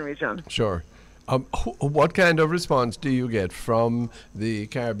Caribbean region. Sure. What kind of response do you get from the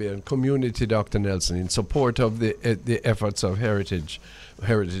Caribbean community, Dr. Nelson, in support of the efforts of Heritage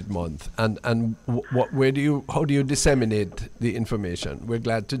Month? And how do you disseminate the information? We're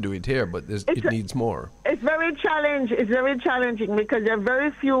glad to do it here, but it needs more. It's very challenging because there are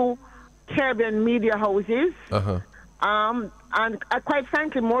very few Caribbean media houses. And quite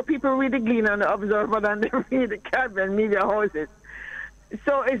frankly, more people read the Gleaner and the Observer than they read the Caribbean media houses.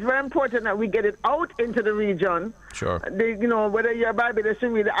 So it's very important that we get it out into the region. Sure. Whether you're Barbados, you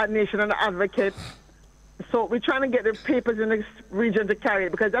read the Nation and the Advocate. So we're trying to get the papers in the region to carry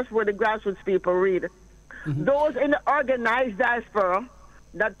it because that's where the grassroots people read. Mm-hmm. Those in the organized diaspora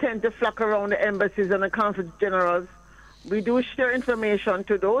that tend to flock around the embassies and the consul generals, we do share information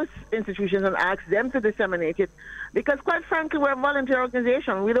to those institutions and ask them to disseminate it. Because quite frankly, we're a volunteer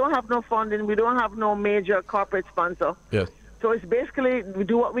organization. We don't have no funding. We don't have no major corporate sponsor. Yes. So it's basically we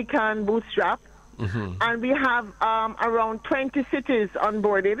do what we can, bootstrap. Mm-hmm. And we have around 20 cities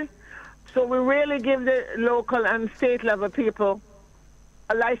onboarded. So we really give the local and state level people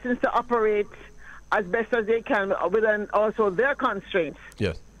a license to operate as best as they can within also their constraints.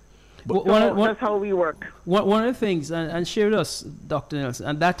 Yes. That's how we work. One of the things, and share with us, Dr. Nelson,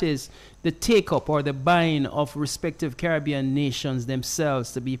 and that is the take-up or the buying of respective Caribbean nations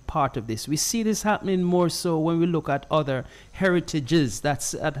themselves to be part of this. We see this happening more so when we look at other heritages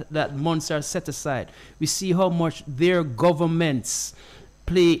that months are set aside. We see how much their governments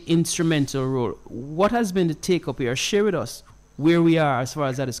play instrumental role. What has been the take-up here? Share with us where we are as far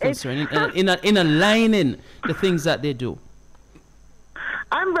as that is concerned, in aligning the things that they do.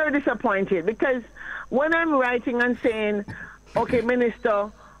 I'm very disappointed because when I'm writing and saying, okay, minister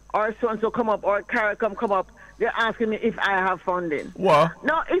or so-and-so come up or CARICOM come up, they're asking me if I have funding. What?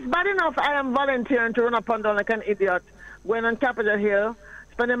 No, it's bad enough I am volunteering to run up and down like an idiot when on Capitol Hill,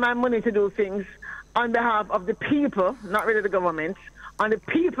 spending my money to do things on behalf of the people, not really the government, on the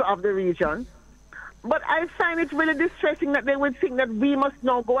people of the region. But I find it really distressing that they would think that we must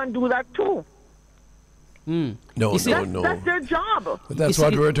now go and do that too. No. That's their job. But that's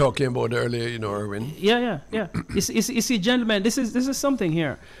what we were talking about earlier, Irwin. Yeah. You see, gentlemen, this is something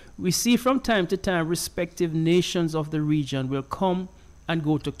here. We see from time to time respective nations of the region will come and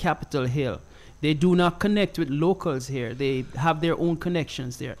go to Capitol Hill. They do not connect with locals here. They have their own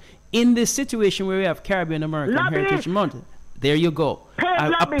connections there. In this situation where we have Caribbean American Heritage Month, there you go.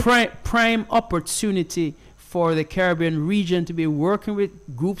 A prime opportunity for the Caribbean region to be working with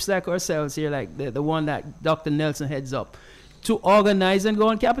groups like ourselves here, like the one that Dr. Nelson heads up, to organize and go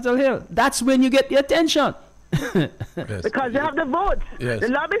on Capitol Hill. That's when you get the attention. Yes. Because you have the votes. Yes. The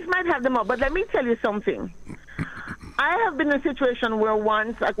lobbyists might have them up, but let me tell you something. I have been in a situation where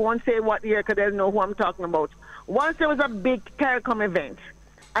once, I won't say what year because they don't know who I'm talking about. Once there was a big CARICOM event,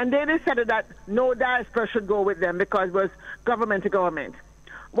 and they decided that no diaspora should go with them because it was government to government.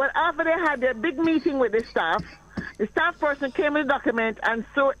 Well, after they had their big meeting with the staff person came with the document and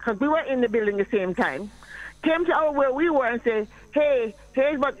so, because we were in the building at the same time, came to where we were and said, hey,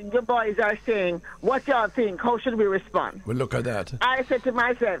 here's what your boys are saying. What y'all think? How should we respond? Well, look at that. I said to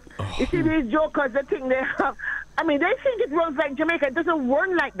myself, you see these jokers, they think they have, they think it runs like Jamaica. It doesn't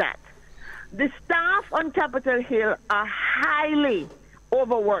run like that. The staff on Capitol Hill are highly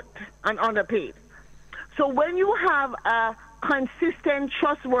overworked and underpaid. So when you have a consistent,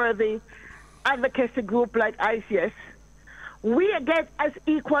 trustworthy advocacy group like ICS, we get as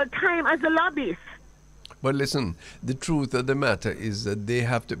equal time as the lobbyists. But listen, the truth of the matter is that they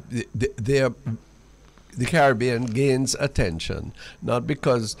have to. The Caribbean gains attention not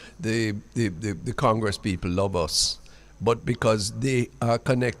because the Congress people love us, but because they are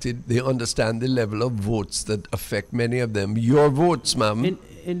connected. They understand the level of votes that affect many of them. Your votes, ma'am.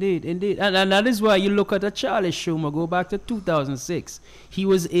 Indeed. And that is why you look at Charlie Schumer, go back to 2006. He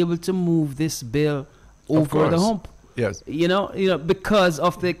was able to move this bill over the hump. Yes. Because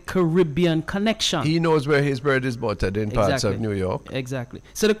of the Caribbean connection. He knows where his bread is buttered in parts of New York. Exactly.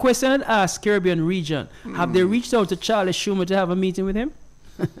 So the question I'd ask Caribbean region, have they reached out to Charlie Schumer to have a meeting with him?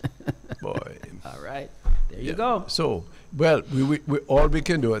 Boy. All right. There you go. So, Well, we all we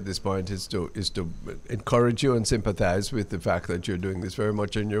can do at this point is to encourage you and sympathize with the fact that you're doing this very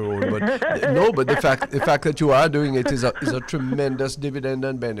much on your own. But but the fact that you are doing it is a tremendous dividend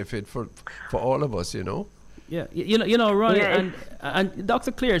and benefit for all of us. Yeah, you know, Ronnie, and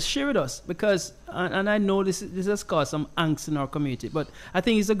Dr. Clare, share with us, because and I know this has caused some angst in our community, but I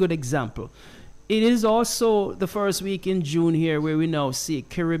think it's a good example. It is also the first week in June here where we now see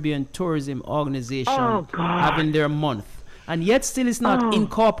Caribbean Tourism Organization having their month. And yet still it's not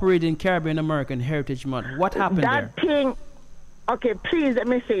incorporated in Caribbean American Heritage Month. What happened there? Thing, okay, please let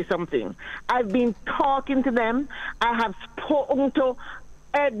me say something. I've been talking to them. I have spoken to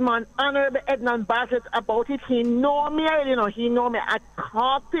Honorable Edmund Bassett about it. He know me already. He know me. I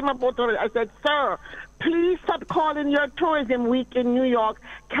talked to him about it. I said, sir, please stop calling your tourism week in New York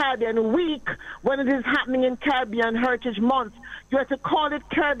Caribbean Week when it is happening in Caribbean Heritage Month. You have to call it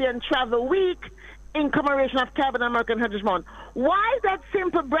Caribbean Travel Week in commemoration of Caribbean American Heritage Month. Why that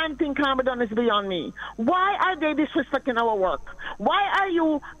simple brand thing can't be done is beyond me. Why are they disrespecting our work? Why are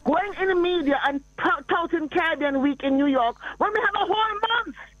you going in the media and touting Caribbean Week in New York when we have a whole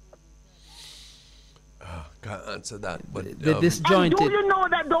month? Can't answer that. But disjointed. And do you know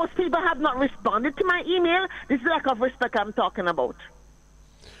that those people have not responded to my email? This is the lack of respect I'm talking about.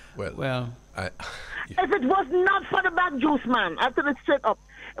 Well, if it was not for the bad juice man, I tell it straight up.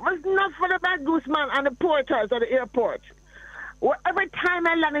 It was not for the bad goose man and the porters at the airport. Well, every time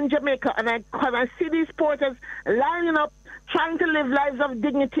I land in Jamaica and I see these porters lining up, trying to live lives of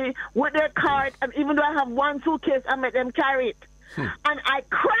dignity with their cart, and even though I have one suitcase, I make them carry it. And I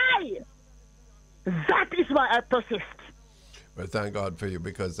cry. That is why I persist. Well, thank God for you,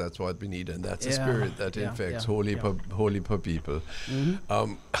 because that's what we need, and that's a spirit that infects wholly per people.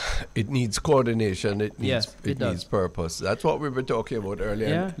 Mm-hmm. It needs coordination. It needs purpose. That's what we were talking about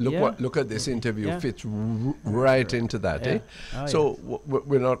earlier. Look at this interview. Fits right into that.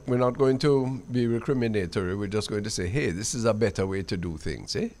 We're not going to be recriminatory. We're just going to say, hey, this is a better way to do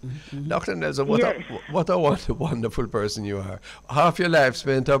things. Mm-hmm. Dr. Nelson, what a wonderful person you are. Half your life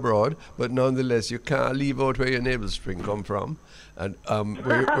spent abroad, but nonetheless, you can't leave out where your navel string come from. And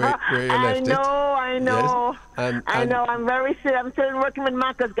where you left it. I know. Yes. I know. I'm very sick. I'm still working with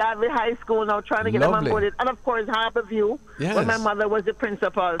Marcus Garvey High School now, trying to get them on board. And of course, Harborview, where my mother was the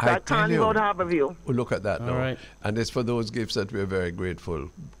principal. So I can't go to Harborview. Well, look at that now. Right. And it's for those gifts that we're very grateful.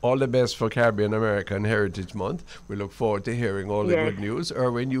 All the best for Caribbean American Heritage Month. We look forward to hearing all the good news.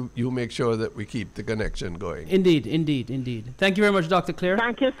 Irwine, you make sure that we keep the connection going. Indeed. Thank you very much, Dr. Clare.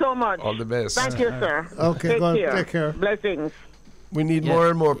 Thank you so much. All the best. Thank you, sir. Okay, take care. Blessings. We need more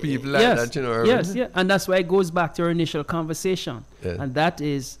and more people like that, Irwine. Yes, and that's why it goes back to our initial conversation. Yeah. And that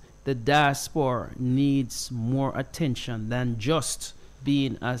is the diaspora needs more attention than just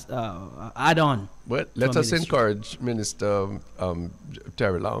being as add-on. Well, let us encourage Minister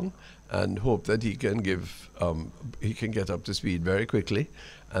Terry Long and hope that he can get up to speed very quickly,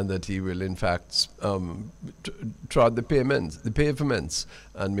 and that he will in fact trod the pavements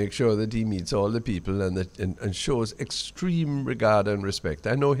and make sure that he meets all the people and shows extreme regard and respect.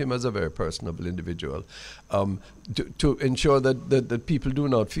 I know him as a very personable individual, to ensure that people do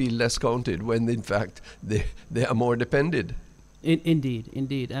not feel less counted when in fact they are more depended.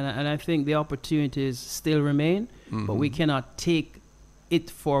 Indeed. And I think the opportunities still remain, but we cannot take it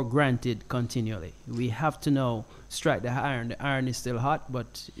for granted continually. We have to know, strike the iron. The iron is still hot,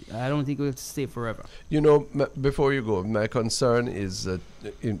 but I don't think it will stay forever. Before you go, my concern is that,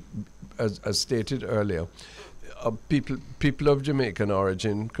 as stated earlier, people of Jamaican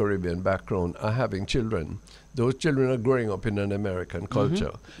origin, Caribbean background are having children. Those children are growing up in an American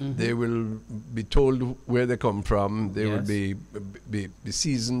culture. They will be told where they come from. They will be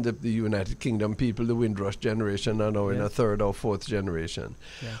seasoned. The United Kingdom people, the Windrush generation, are now in a third or fourth generation.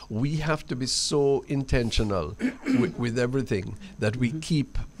 Yes. We have to be so intentional with everything that we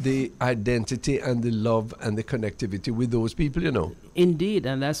keep the identity and the love and the connectivity with those people, Indeed,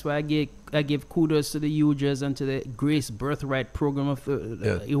 and that's why I give kudos to the UJAs and to the Grace Birthright program of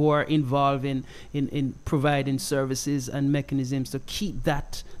who are involved in providing services and mechanisms to keep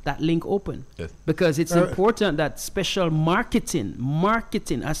that link open. Yes. Because it's important that special marketing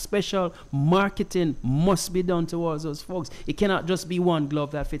must be done towards those folks. It cannot just be one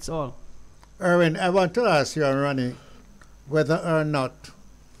glove that fits all. Irwine, I want to ask you, Ronnie, whether or not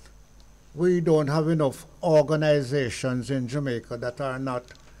we don't have enough organizations in Jamaica that are not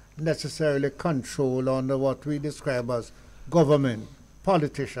necessarily controlled under what we describe as government,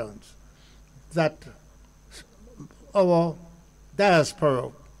 politicians, that our diaspora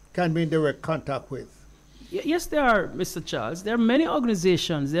can be in direct contact with. Yes, there are, Mr. Charles. There are many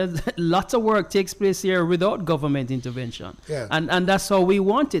organizations. There's lots of work takes place here without government intervention. Yeah. And that's how we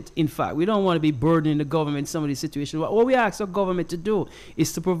want it, in fact. We don't want to be burdening the government in some of these situations. What we ask our government to do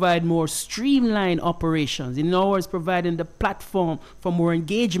is to provide more streamlined operations. In other words, providing the platform for more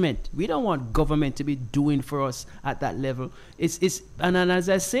engagement. We don't want government to be doing for us at that level. And as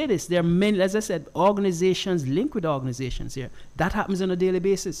I say this, there are many, as I said, organizations linked with organizations here. That happens on a daily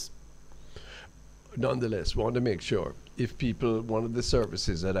basis. Nonetheless, want to make sure if people, one of the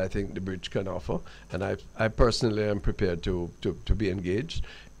services that I think the bridge can offer, and I personally am prepared to be engaged,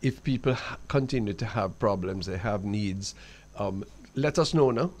 if people continue to have problems, they have needs, let us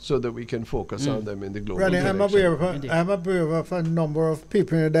know now so that we can focus on them in the global Ronnie, I'm aware of a number of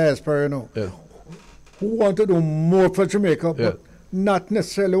people in the diaspora, who want to do more for Jamaica, but not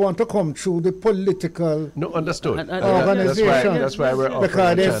necessarily want to come through the political understood. Organization. That's why we're offering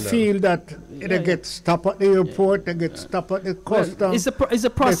because they channel. Feel that they get stopped at the airport, they get stopped at the customs. It's a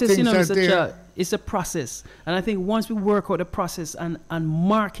process, Mr. Chair. It's a process. And I think once we work out the process and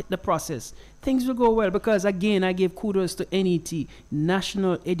market the process, things will go well. Because again, I give kudos to NET,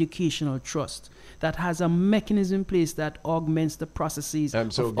 National Educational Trust, that has a mechanism in place that augments the processes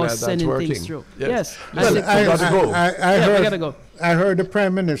I'm so of glad us that's sending working. things through. Yes. Well, we gotta go. I heard the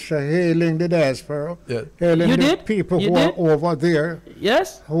Prime Minister hailing the diaspora, hailing You the did? people You who did? are over there,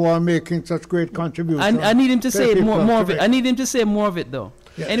 Yes? who are making such great contributions. I need him to say people more of it. Jamaica. I need him to say more of it, though.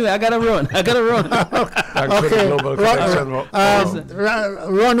 Yeah. Anyway, I gotta run. Thanks for the global connection.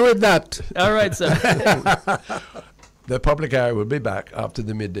 Run with that. All right, sir. The Public Eye will be back after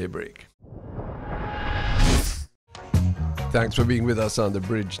the midday break. Thanks for being with us on the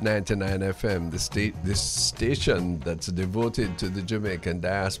Bridge 99 FM, this station that's devoted to the Jamaican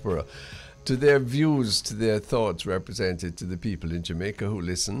diaspora, to their views, to their thoughts represented to the people in Jamaica who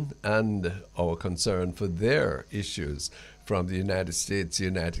listen, and our concern for their issues from the United States,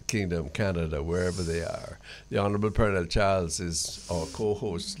 United Kingdom, Canada, wherever they are. The Honourable Pearnel Charles is our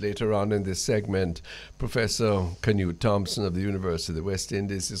co-host. Later on in this segment, Professor Canute Thompson of the University of the West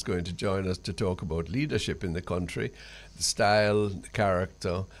Indies is going to join us to talk about leadership in the country, the style, the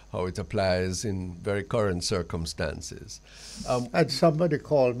character, how it applies in very current circumstances. And somebody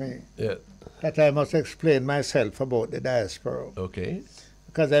called me that I must explain myself about the diaspora. Okay.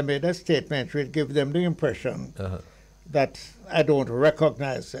 Because I made a statement which gave them the impression that I don't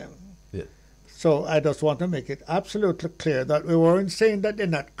recognize them. Yeah. So I just want to make it absolutely clear that we weren't saying that they're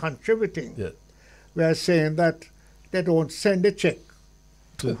not contributing. Yeah. We are saying that they don't send a check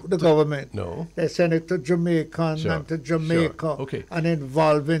to the government. No. They send it to Jamaican and to Jamaica and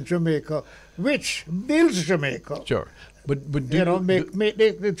involving Jamaica, which builds Jamaica. Sure. But make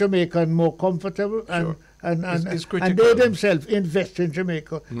the Jamaican more comfortable and it's and they themselves invest in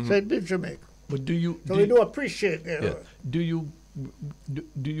Jamaica. So it builds Jamaica. But we do appreciate it. Do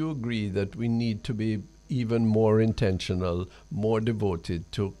you agree that we need to be even more intentional, more devoted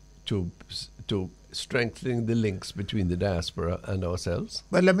to strengthening the links between the diaspora and ourselves?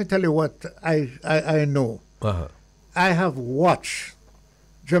 Well, let me tell you what I know. I have watched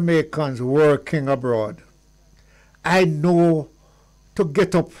Jamaicans working abroad. I know to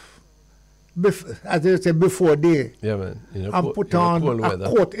get up, as they say, before day, and put on a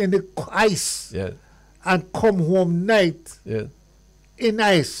coat in the ice, and come home night in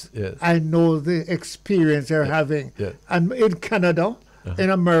ice. I know the experience they're having, and in Canada, in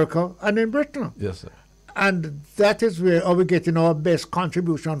America, and in Britain. Yes, sir. And that is where we're getting our best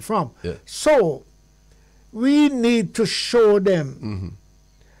contribution from. So we need to show them.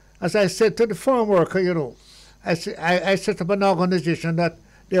 As I said to the farm worker, I set up an organization that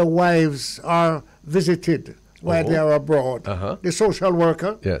their wives are visited while they are abroad. The social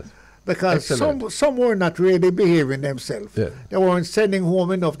worker. Yes. Because some were not really behaving themselves. They weren't sending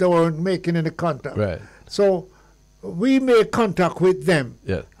home enough. They weren't making any contact. Right. So we make contact with them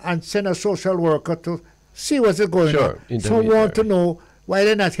and send a social worker to see what's going on. Some want to know why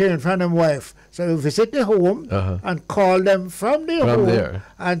they're not hearing from their wife. So we visit the home and call them from the home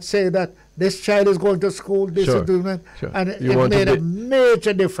and say that this child is going to school, this is doing that. And it made a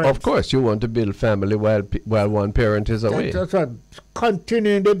major difference. Of course, you want to build family while one parent is away. That's right.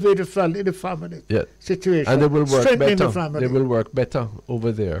 Continuing the family situation. And they will work better. The family. They will work better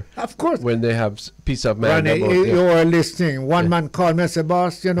over there. Of course. When they have peace of mind. You are listening. One man called me and said,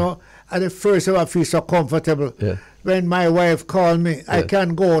 boss, at the first I feel so comfortable. When my wife called me, I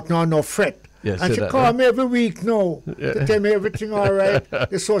can't go out now, no fret. And she called me every week now to tell me everything all right.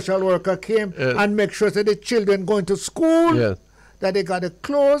 The social worker came and make sure that the children going to school that they got it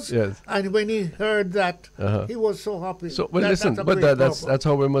closed. Yes. And when he heard that, he was so happy. So, well, listen, that's a but great that's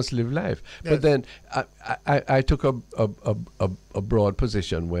how we must live life. Yes. But then I took a broad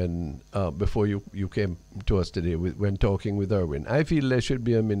position when before you came to us today when talking with Irwine. I feel there should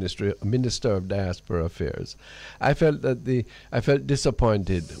be a minister of diaspora affairs. I felt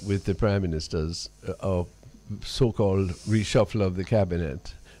disappointed with the Prime Minister's so-called reshuffle of the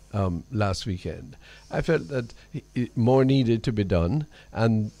cabinet last weekend. I felt that more needed to be done,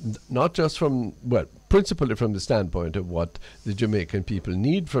 and not just principally from the standpoint of what the Jamaican people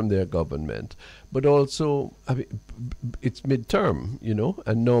need from their government, but also, I mean, it's midterm,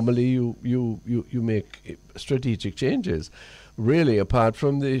 and normally you make strategic changes. Really, apart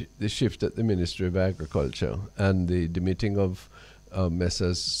from the shift at the Ministry of Agriculture and the demitting of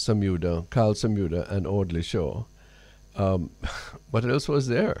Messrs. Carl Samuda and Audley Shaw, what else was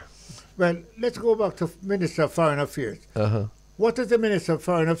there? Well, let's go back to Minister of Foreign Affairs. What is the Minister of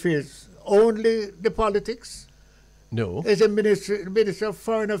Foreign Affairs? Only the politics? No. Is a Minister of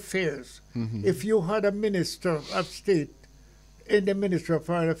Foreign Affairs. If you had a Minister of State in the Ministry of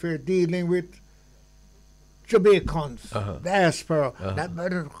Foreign Affairs dealing with Jamaicans, diaspora,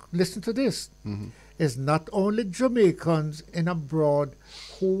 listen to this. It's not only Jamaicans in abroad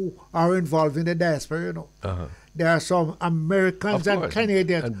who are involved in the diaspora, There are some Americans and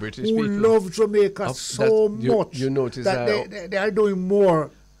Canadians and British who people love Jamaica so much you notice that they are doing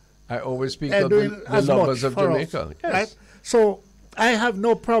more. I always speak of the lovers of Jamaica. Yes. Right? So I have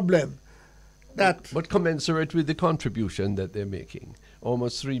no problem but commensurate with the contribution that they're making,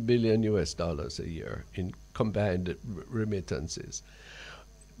 almost $3 billion a year in combined remittances.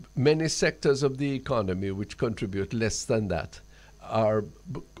 Many sectors of the economy which contribute less than that are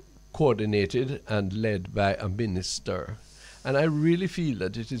coordinated and led by a minister. And I really feel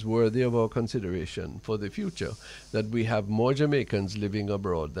that it is worthy of our consideration for the future that we have more Jamaicans living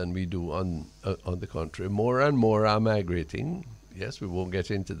abroad than we do on the country. More and more are migrating. Yes, we won't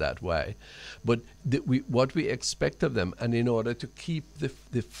get into that why. But what we expect of them, and in order to keep the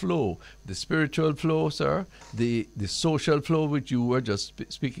flow, the spiritual flow, sir, the social flow, which you were just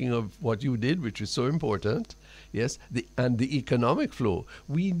speaking of what you did, which is so important, yes, and the economic flow,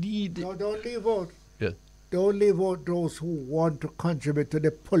 we need... No, don't leave out. Yes. Don't leave out those who want to contribute to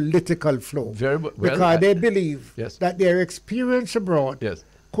the political flow. Very well. Because they believe yes. that their experience abroad yes.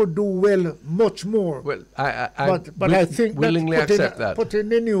 could do well, much more. Well, but I think willingly accept that. Putting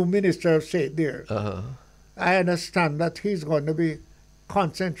the new Minister of State there, I understand that he's going to be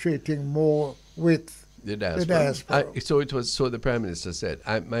concentrating more with the diaspora. So the Prime Minister said,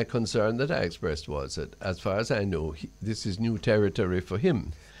 my concern that I expressed was that as far as I know, this is new territory for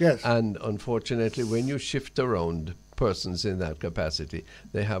him. Yes. And unfortunately, when you shift around persons in that capacity,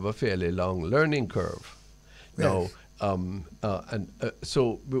 they have a fairly long learning curve. Yes. Now,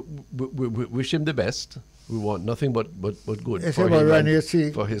 so we wish him the best. We want nothing but good Yes, for him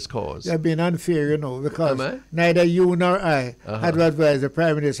and for his cause. You're being unfair, because neither you nor I had to advise the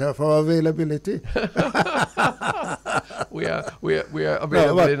Prime Minister for availability. we are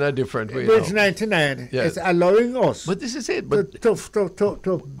available in a different way. Bridge 99 yes. is allowing us but this is it. to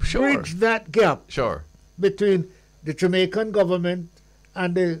sure. bridge that gap between the Jamaican government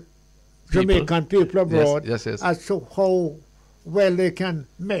and the Jamaican people abroad yes. as to how well they can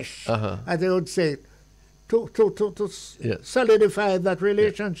mesh, as they would say, to solidify that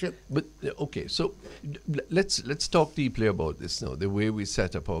relationship. But okay, so let's talk deeply about this now, the way we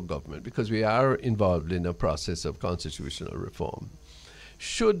set up our government, because we are involved in a process of constitutional reform.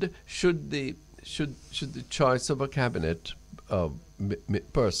 Should the choice of a cabinet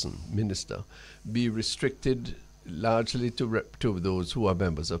minister be restricted largely to those who are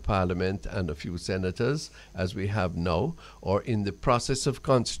members of parliament and a few senators, as we have now, or in the process of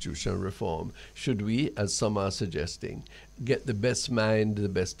constitutional reform, should we, as some are suggesting, get the best mind, the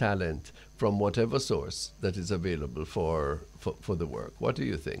best talent from whatever source that is available for the work? What do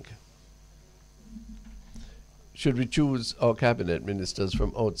you think? Should we choose our cabinet ministers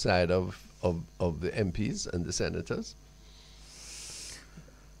from outside of the MPs and the senators?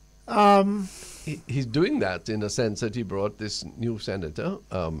 He's doing that in a sense that he brought this new senator,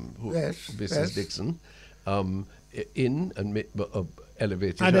 Mrs. Dixon, in and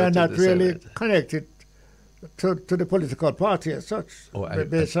elevated and her they're to not the really Senate. connected to the political party as such,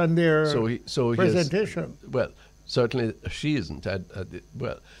 based on their presentation. Well, certainly she isn't.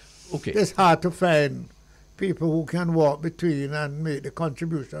 Okay. It's hard to find people who can walk between and make the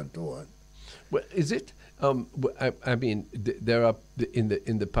contribution to it. Well, is it? I mean, there are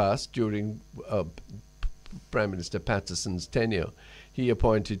in the past, during Prime Minister Patterson's tenure, he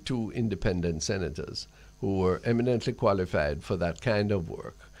appointed 2 independent senators who were eminently qualified for that kind of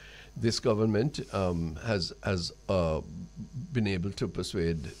work. This government has been able to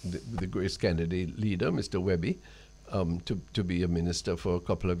persuade the Grace Kennedy leader, Mr. Webby, to be a minister for a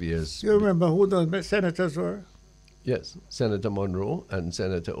couple of years. You remember who the senators were? Yes, Senator Monroe and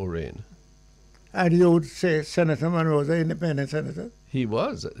Senator O'Reilly. And you would say Senator Monroe was an independent senator? He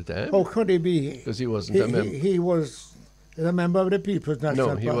was at the time. How could he be? Because he wasn't a member. He was a member of the People's National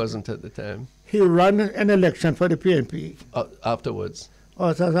Party. No, he wasn't at the time. He ran an election for the PNP. Afterwards. Oh,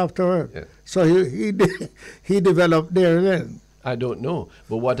 it was afterward. Yeah. So he developed there then. I don't know.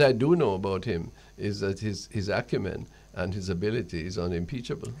 But what I do know about him is that his acumen and his ability is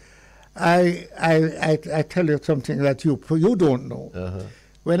unimpeachable. I tell you something that you don't know. Uh-huh.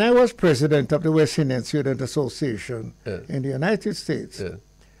 When I was president of the West Indian Student Association in the United States,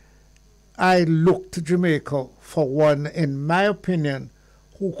 I looked to Jamaica for one, in my opinion,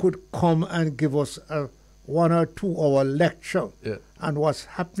 who could come and give us a 1 or 2 hour lecture on what's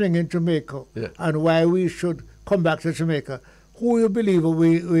happening in Jamaica and why we should come back to Jamaica. Who you believe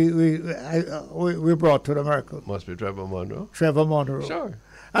we brought to America? Must be Trevor Monroe. Trevor Monroe. Sure.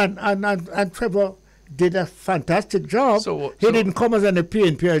 And Trevor did a fantastic job. He didn't come as an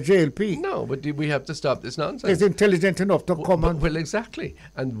PNP or JLP. No, but we have to stop this nonsense. He's intelligent enough to come on. Well, exactly.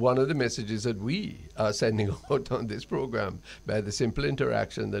 And one of the messages that we are sending out on this program by the simple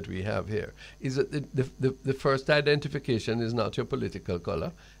interaction that we have here is that the first identification is not your political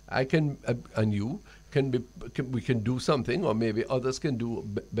color. I can, and you, we can do something, or maybe others can do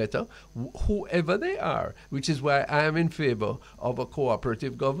better, whoever they are, which is why I am in favor of a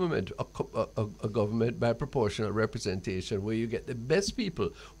cooperative government, a government by proportional representation, where you get the best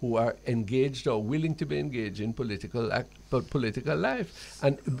people who are engaged or willing to be engaged in political life.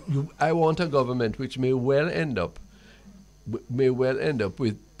 And I want a government which may well end up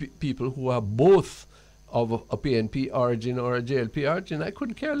with people who are both of a PNP origin or a JLP origin. I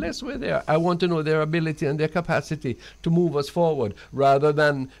couldn't care less where they are. I want to know their ability and their capacity to move us forward rather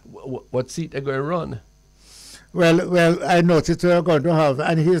than what seat they're going to run. Well, I noticed we're going to have,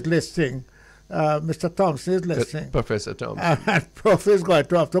 and he's listening, Mr. Thompson is listening. Professor Thompson. And Prof is going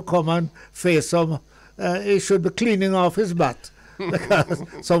to have to come and face some, he should be cleaning off his butt. Because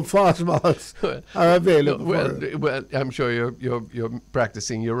some fastballs are available. Well, I'm sure you're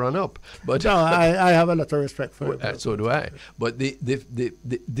practicing your run up, but no, I have a lot of respect for it. So do I. But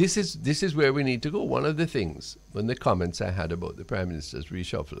this is where we need to go. One of the things, when the comments I had about the Prime Minister's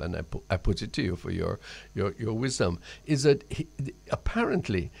reshuffle, and I put it to you for your wisdom, is that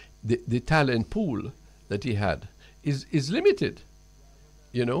apparently the talent pool that he had is limited.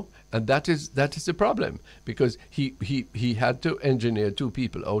 You know, and that is the problem, because he had to engineer 2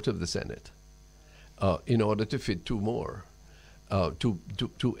 people out of the Senate in order to fit 2 more, two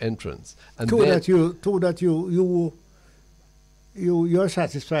entrants. And you're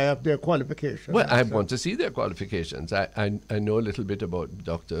satisfied of their qualifications. Well, I want to see their qualifications. I know a little bit about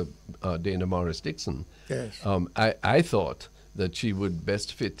Dr. Dana Morris Dixon. Yes. I thought that she would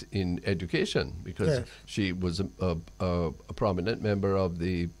best fit in education because she was a prominent member of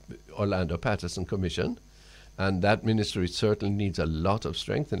the Orlando Patterson Commission, and that ministry certainly needs a lot of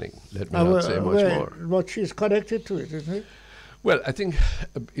strengthening. Let me not say much more. But she's connected to it, isn't it? Well, I think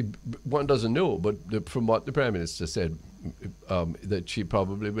one doesn't know, but from what the Prime Minister said, that she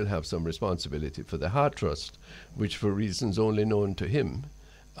probably will have some responsibility for the Heart Trust, which for reasons only known to him,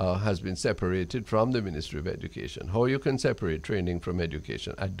 has been separated from the Ministry of Education. How you can separate training from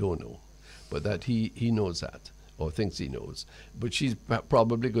education, I don't know. But that he knows that, or thinks he knows. But she's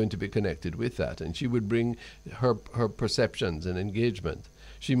probably going to be connected with that, and she would bring her perceptions and engagement.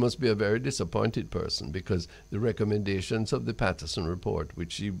 She must be a very disappointed person, because the recommendations of the Patterson report,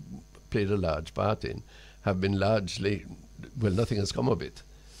 which she played a large part in, have been largely, well, nothing has come of it.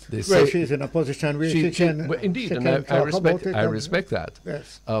 Well, she's in a position where she can. Well, indeed, and I respect that.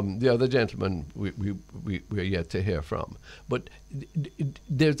 Yes. The other gentleman we're yet to hear from, but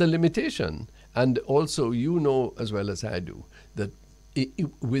there's a limitation, and also you know as well as I do that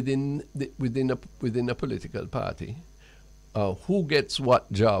within a political party, who gets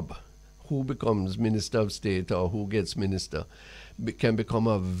what job, who becomes Minister of State, or who gets minister, can become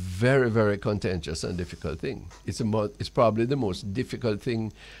a very, very contentious and difficult thing. It's probably the most difficult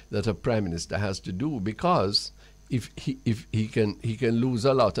thing that a Prime Minister has to do, because if he can lose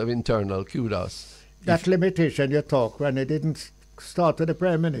a lot of internal kudos. That limitation you talk when it didn't start with the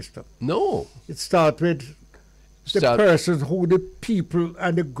Prime Minister. No. It started with the person who the people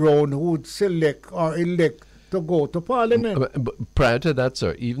and the ground would select or elect to go to Parliament. But prior to that,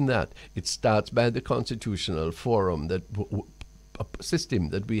 sir, even that, it starts by the constitutional forum that a system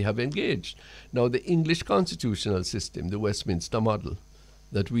that we have engaged. Now, the English constitutional system, the Westminster model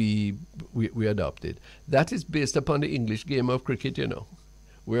that we adopted, that is based upon the English game of cricket, you know,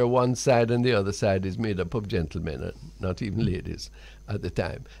 where one side and the other side is made up of gentlemen, and not even ladies at the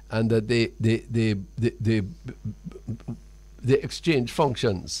time, and that they exchange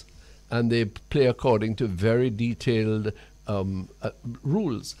functions and they play according to very detailed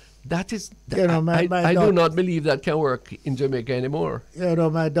rules. That is, You know, I do not believe that can work in Jamaica anymore. You know,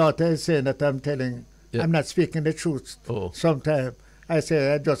 my daughter is saying that I'm not speaking the truth. Oh. Sometimes I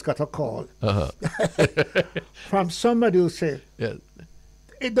say I just got a call Uh-huh. from somebody who say Yeah.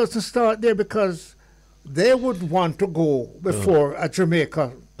 it doesn't start there, because they would want to go before a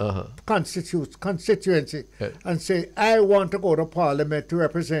Jamaica constituency and say, I want to go to Parliament to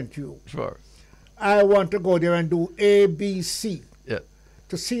represent you. Sure. I want to go there and do A, B, C. Yeah.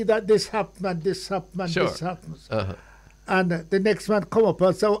 To see that this happens and this happens and Sure. this happens. Uh-huh. And the next man come up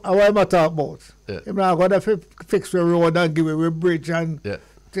and say, what am I talking about? Yeah. I'm not going to fix the road and give it a bridge and Yeah.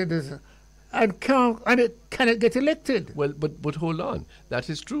 do this. And it cannot get elected. Well, but hold on. That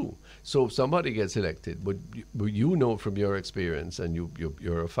is true. So somebody gets elected, but you know from your experience, and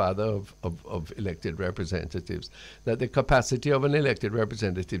you're a father of elected representatives, that the capacity of an elected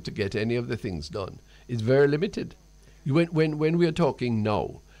representative to get any of the things done is very limited. When we are talking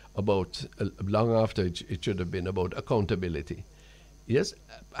now about, long after it should have been about accountability, yes,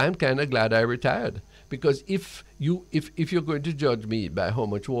 I'm kind of glad I retired, because if you're going to judge me by how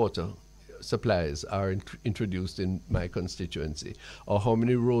much water supplies are introduced in my constituency, or how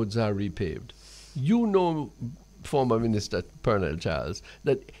many roads are repaved, you know, former Minister Pearnel Charles,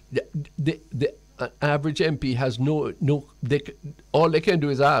 that the average MP has all they can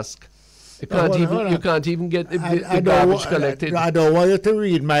do is ask. You can't even get the garbage collected. I don't want you to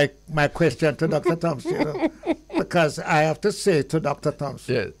read my question to Dr. Thompson, you know, because I have to say to Dr.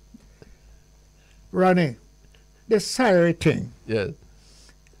 Thompson, Yes. Ronnie, the salary thing, Yes.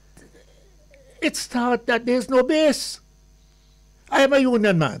 it's thought that there's no base. I am a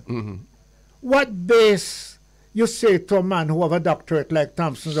union man. Mm-hmm. What base you say to a man who have a doctorate like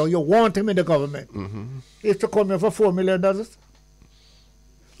Thompson, or you want him in the government, is to come here for $4 million?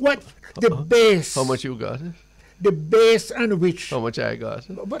 What the base? How much you got? The base on which? How much I got?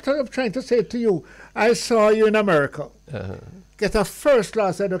 What I'm trying to say to you, I saw you in America get a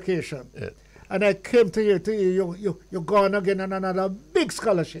first-class education. Yeah. And I came to you, you gone again on another big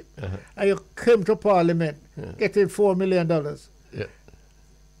scholarship. And you came to Parliament getting $4 million. Yeah.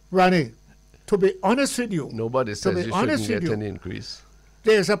 Ronnie, to be honest with you, Nobody says you shouldn't get an increase.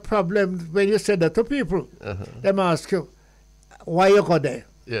 there's a problem when you say that to people. Them ask you, why you go there?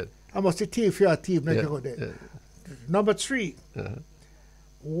 Yeah. I must say, thief, you're a thief, make you go there. Yeah. Number 3,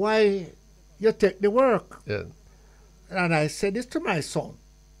 why you take the work? Yeah. And I said this to my son,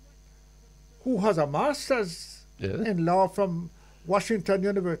 who has a master's in law from Washington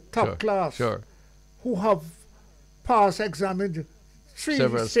University, top class, who have passed exam in 3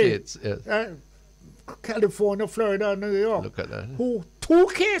 several states, yes. California, Florida, and New York. Look at that. Who 2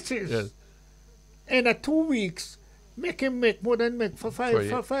 cases in 2 weeks make him make more than make for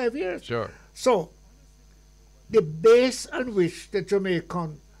 5 years. Sure. So the base on which the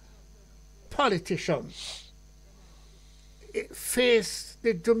Jamaican politicians face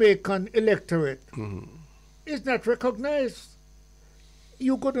the Jamaican electorate is not recognized.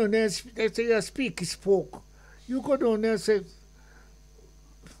 You go down there and they say you spoke. You go down there and say,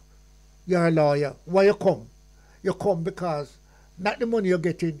 you're a lawyer. Why you come? You come because not the money you're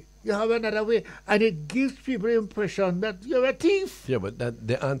getting. You have another way. And it gives people the impression that you're a thief. Yeah, but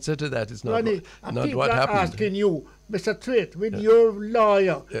the answer to that is not Ronnie, not what are happened. asking you, Mr. Thwaites, with your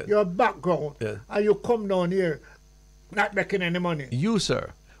lawyer, your background, and you come down here not making any money. You,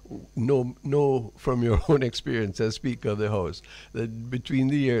 sir, know from your own experience as Speaker of the House that between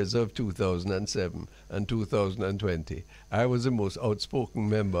the years of 2007 and 2020, I was the most outspoken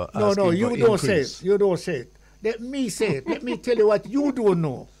member asking No, you for don't increase. say it. You don't say it. Let me say it. Let me tell you what you don't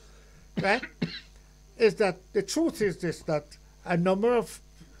know. Right? Is that the truth is this, that a number of,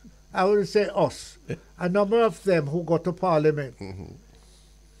 I would say us, a number of them who go to Parliament,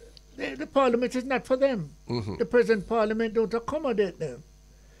 the Parliament is not for them. The present Parliament don't accommodate them.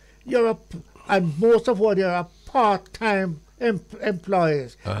 And most of what they are part-time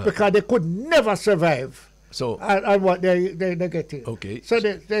employees because they could never survive. So and what they're getting. Okay. So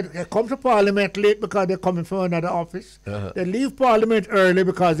they come to Parliament late because they're coming from another office. They leave Parliament early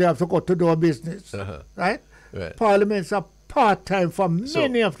because they have to go to do a business. Right? Right. Parliament's a part-time for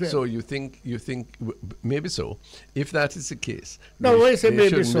many of them. So you think maybe so. If that is the case, no, wait a second,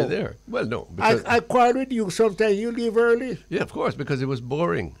 maybe so. so. Be there. Well, no. I quarrel with you sometimes. You leave early. Yeah, of course, because it was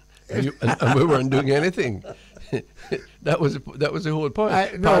boring, and we weren't doing anything. that was the whole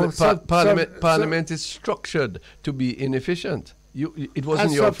point. Parliament is structured to be inefficient. It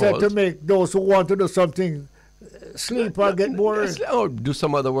wasn't your fault. To make those who want to do something sleep or get bored. Or do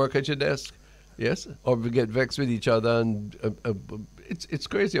some other work at your desk. Yes, or we get vexed with each other, and it's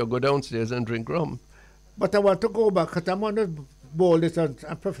crazy. Or go downstairs and drink rum. But I want to go back, because I'm on the board on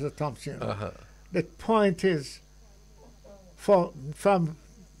Professor Thompson. The point is, from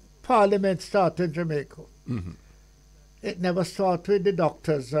Parliament started in Jamaica, it never started with the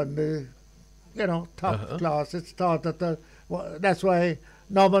doctors and the, top class. It started that's why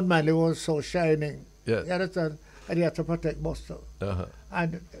Norman Manley was so shining. Yeah. You understand? And he had to protect Buster.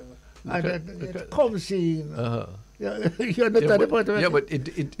 And it comes in. You understand the point of it? Yeah, but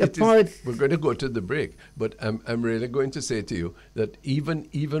we're going to go to the break. But I'm really going to say to you that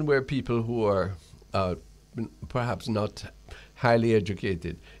even where people who are perhaps not highly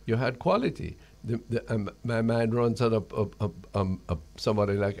educated, you had quality. My mind runs on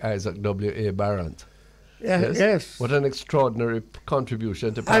somebody like Isaac W.A. Barrett. Yes. What an extraordinary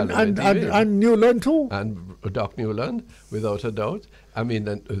contribution to Parliament. And Newland too. And Doc Newland, without a doubt. I mean,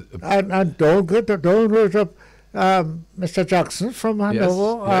 and don't hurt up Mr. Jackson from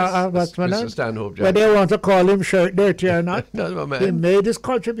Hanover. Yes, Mr. Stanhope Jackson. Whether they want to call him shirt dirty or not, no, he made his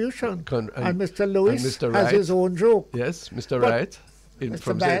contribution. And Mr. Lewis has Wright, his own joke. Yes, Mr. Wright.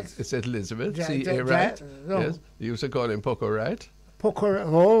 From Wright. St. Elizabeth, C.A. Wright. No. Yes, you used to call him Poco Wright.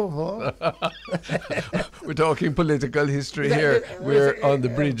 We're talking political history here. We're on the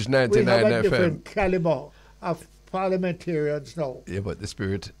Bridge 99 we have a FM. Different caliber of parliamentarians now. Yeah, but the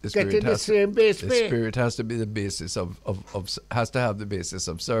spirit Getting has the same base pay. Spirit has to be the basis has to have the basis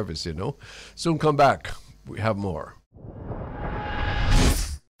of service. Soon come back. We have more.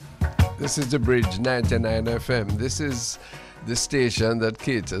 This is the Bridge 99 FM. This is the station that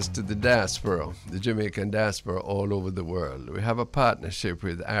caters to the diaspora, the Jamaican diaspora all over the world. We have a partnership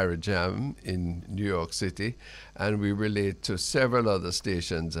with Irie Jam in New York City, and we relate to several other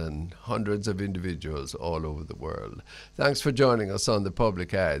stations and hundreds of individuals all over the world. Thanks for joining us on The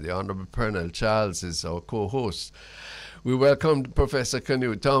Public Eye. The Honorable Pearnel Charles is our co-host. We welcome Professor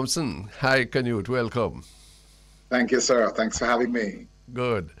Canute Thompson. Hi, Canute, welcome. Thank you, sir. Thanks for having me.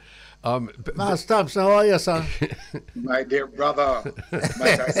 Good. Master Thompson, how are you, sir? My dear brother,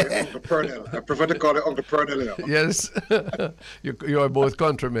 might I say Uncle Pearnel? I prefer to call it Uncle Pearnel. Yes, you are both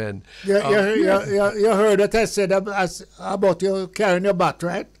countrymen. You heard that I said about you carrying your bat,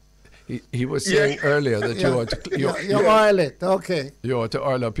 right? He was saying earlier that you ought to you oil it, okay. You ought to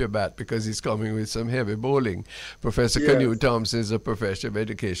oil up your bat because he's coming with some heavy bowling. Professor Canute Thompson is a professor of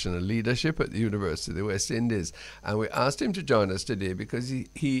educational leadership at the University of the West Indies, and we asked him to join us today because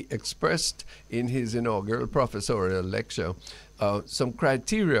he expressed in his inaugural professorial lecture some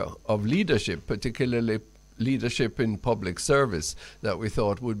criteria of leadership, particularly leadership in public service, that we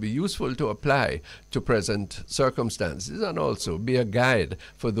thought would be useful to apply to present circumstances and also be a guide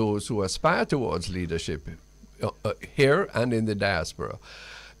for those who aspire towards leadership here and in the diaspora.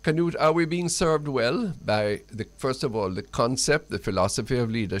 Canute, are we being served well by, first of all, the concept, the philosophy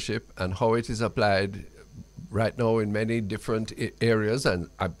of leadership and how it is applied right now in many different areas? And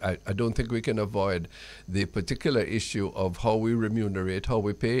I don't think we can avoid the particular issue of how we remunerate, how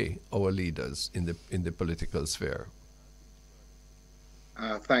we pay our leaders in the political sphere.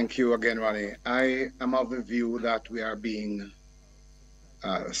 Thank you again, Ronnie. I am of the view that we are being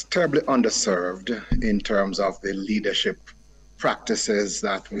terribly underserved in terms of the leadership practices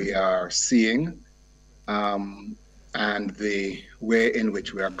that we are seeing and the way in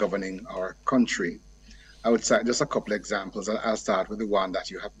which we are governing our country. I would cite just a couple of examples, and I'll start with the one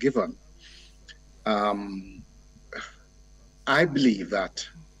that you have given. I believe that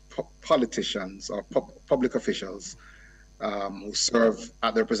politicians or public officials who serve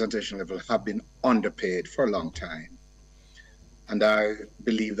at the representation level have been underpaid for a long time. And I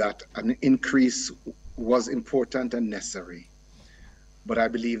believe that an increase was important and necessary. But I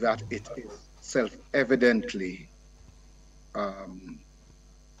believe that it is self-evidently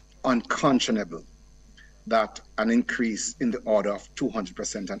unconscionable that an increase in the order of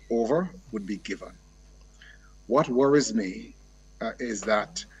 200% and over would be given. What worries me is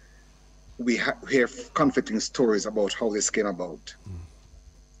that we hear conflicting stories about how this came about.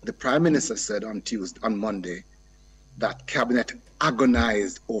 The Prime Minister said on Monday, that Cabinet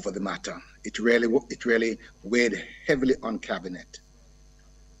agonized over the matter. It really weighed heavily on Cabinet.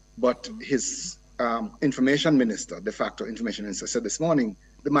 But his information minister, de facto information minister, said this morning,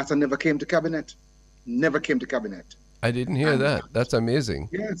 the matter never came to cabinet. Never came to cabinet. I didn't hear that. That's amazing.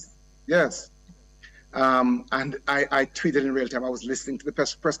 Yes, yes. And I tweeted in real time. I was listening to the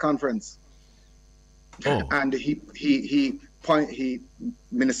press conference. Oh. And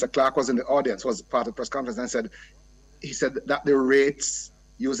Minister Clark was in the audience, was part of the press conference, and he said that the rates,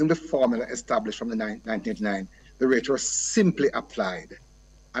 using the formula established from the 1989, the rates were simply applied.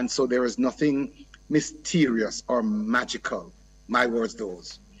 And so there is nothing mysterious or magical. My words,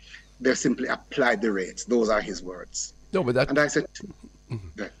 those. They simply applied the rates. Those are his words. No, but that. And I said,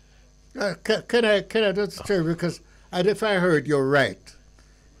 can I just say, because if I heard you right,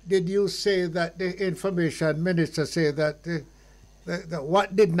 did you say that the information minister said that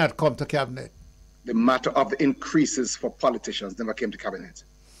what did not come to cabinet? The matter of the increases for politicians never came to cabinet.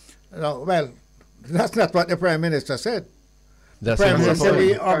 No, well, that's not what the prime minister said. That's Prime Minister,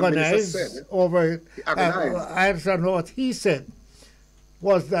 we Prime Minister organized said, over. he organized. I understand what he said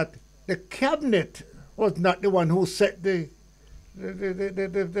was that the cabinet was not the one who set the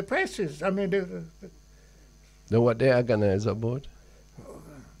prices. I mean, know what they organize about?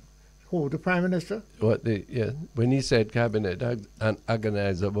 who, the prime minister? When he said cabinet and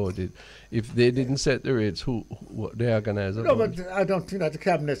organize about it, if they didn't set the rates, what they organize about? No, but I don't think that the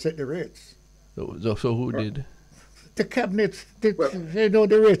cabinet set the rates. So who did? The cabinet,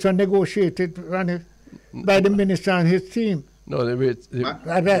 the rates are negotiated by the minister and his team. No, the rates.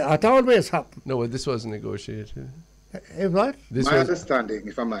 That always happens. No, this was negotiated. What? My understanding,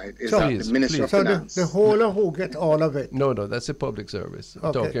 if I might, is that the Minister of Finance. So the whole of who gets all of it? No, that's a public service.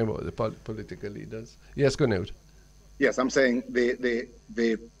 Okay. Talking about the political leaders. Yes, Canute. Yes, I'm saying by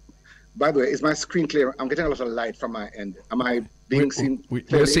the way, is my screen clear? I'm getting a lot of light from my end. Am I being seen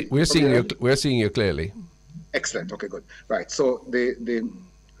clearly? We're seeing you clearly. Excellent. Okay, good. Right. So the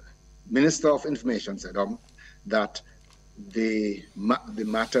Minister of Information said that the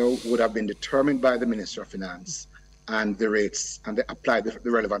matter would have been determined by the Minister of Finance and the rates, and they applied the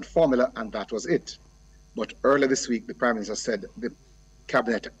relevant formula, and that was it. But earlier this week, the Prime Minister said the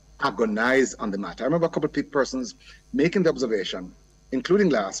Cabinet agonized on the matter. I remember a couple of persons making the observation,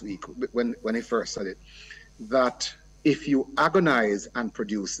 including last week when he first said it, that if you agonize and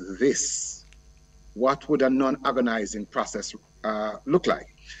produce this, what would a non-agonizing process look like?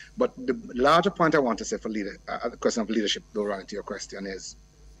 But the larger point I want to say for the question of leadership, though, running to your question, is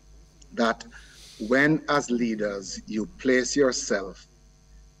that when, as leaders, you place yourself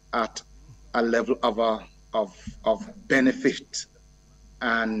at a level of benefit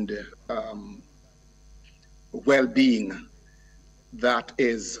and well-being that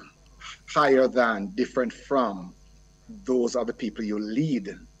is higher than, different from those other people you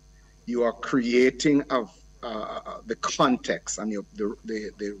lead, you are creating the context and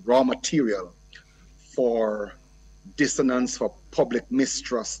the raw material for dissonance, for public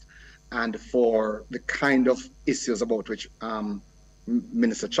mistrust, and for the kind of issues about which Honorable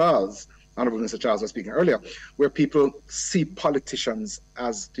Minister Charles was speaking earlier, where people see politicians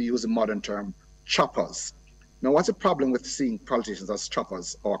as, to use a modern term, choppers. Now, what's the problem with seeing politicians as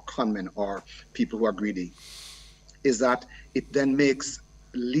choppers or conmen or people who are greedy? Is that it then makes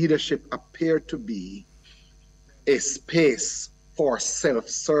leadership appear to be a space for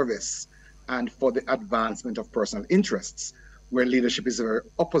self-service and for the advancement of personal interests, where leadership is the very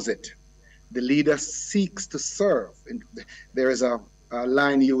opposite. The leader seeks to serve. There is a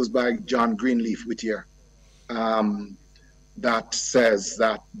line used by John Greenleaf Whittier that says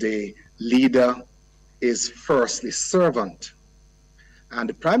that the leader is firstly servant. And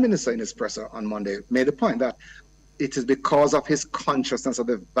the Prime Minister in his presser on Monday made the point that it is because of his consciousness of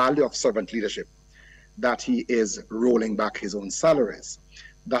the value of servant leadership that he is rolling back his own salaries.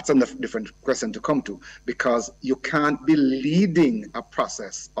 That's a different question to come to, because you can't be leading a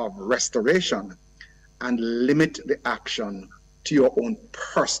process of restoration and limit the action to your own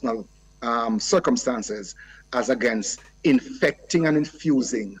personal circumstances as against infecting and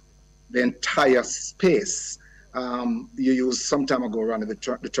infusing the entire space. You used some time ago around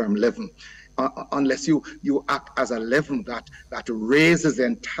the term leaven. Unless you act as a leaven that raises the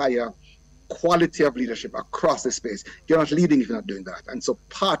entire quality of leadership across the space, you're not leading if you're not doing that. And so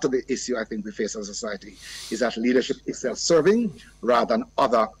part of the issue I think we face as a society is that leadership is self-serving rather than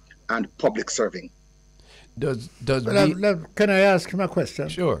other and public serving. Can I ask him a question?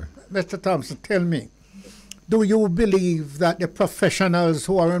 Sure. Mr. Thompson, tell me, do you believe that the professionals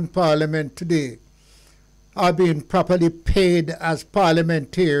who are in Parliament today are being properly paid as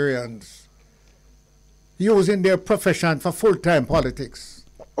parliamentarians, using their profession for full-time politics?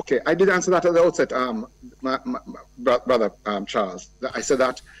 Okay, I did answer that at the outset, brother Charles. I said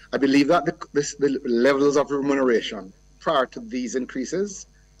that I believe that the levels of remuneration prior to these increases,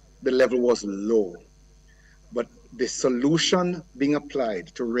 the level was low. But the solution being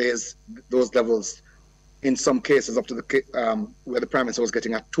applied to raise those levels, in some cases up to the where the Prime Minister was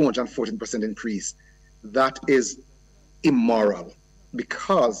getting a 214% increase, that is immoral,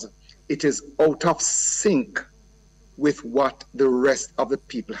 because it is out of sync with what the rest of the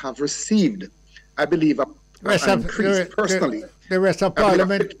people have received. I believe an increase, personally. The rest of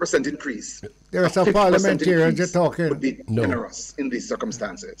Parliament, 50% increase. The rest of parliamentarians are talking. Would be generous in these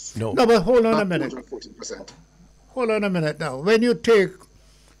circumstances. No, but hold on a minute. 214%. Hold on a minute now. When you take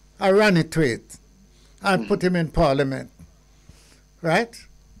a Ronnie Thwaites and put him in Parliament, right,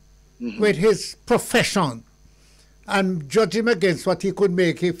 with his profession, and judge him against what he could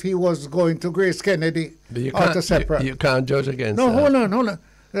make if he was going to Grace Kennedy or to separate. You can't judge against that. Hold on.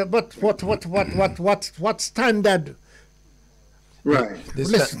 But what standard? Right.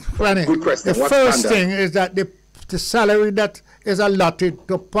 Listen, Ronnie, good question. The first thing is that the salary that is allotted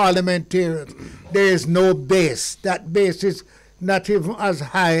to parliamentarians, there is no base. That base is not even as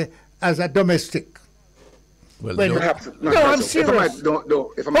high as a domestic. Well, I'm serious.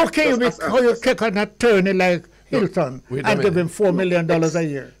 Okay, you kick an attorney like Hilton and give him $4 million a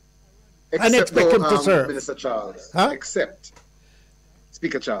year and expect him to serve. Minister Charles, except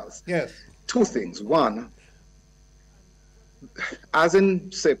Speaker Charles. Yes. Two things. One, as in,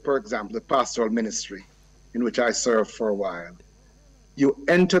 say, for example, the pastoral ministry in which I served for a while, you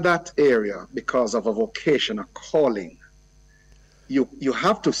enter that area because of a vocation, a calling. You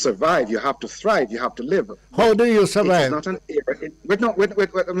have to survive, you have to thrive, you have to live. How do you survive? It's not an area. Wait,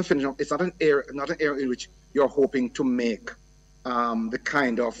 let me finish. It's not an area in which you're hoping to make the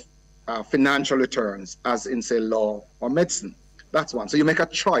kind of financial returns as in, say, law or medicine. That's one. So you make a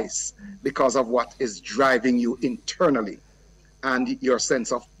choice because of what is driving you internally and your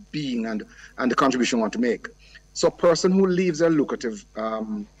sense of being and the contribution you want to make. So a person who leaves a lucrative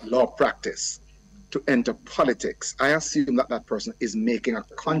law practice to enter politics, I assume that that person is making a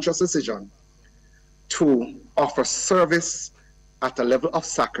conscious decision to offer service at a level of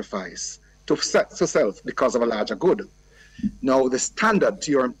sacrifice to self because of a larger good. Now, the standard,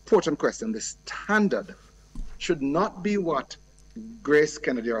 to your important question, the standard should not be what Grace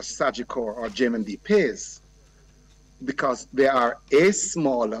Kennedy or Sagicor or JMD pays, because they are A,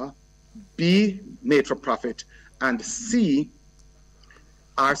 smaller, B, made for profit, and C,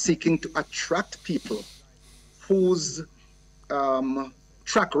 are seeking to attract people whose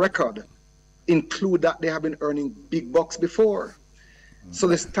track record include that they have been earning big bucks before. So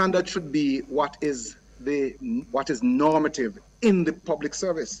the standard should be what is normative in the public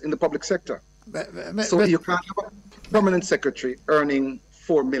service, in the public sector. So you can't have a permanent secretary earning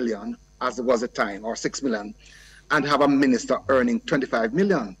 4 million, as it was at the time, or 6 million, and have a minister earning 25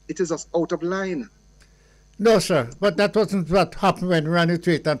 million. It is just out of line. No, sir, but that wasn't what happened when Ronnie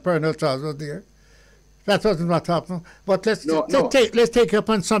Thwaites and Pearnel Charles were there. That wasn't what happened. But let's take up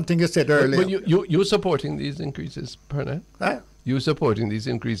on something you said earlier. But you're supporting these increases, Pearnel? You supporting these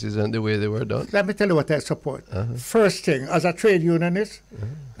increases and the way they were done? Let me tell you what I support. First thing, as a trade unionist,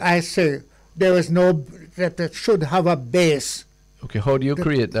 I say there is no, that it should have a base. Okay, how do you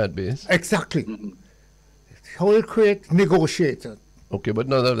create that base? Exactly. How do you create? Negotiate it. Okay, but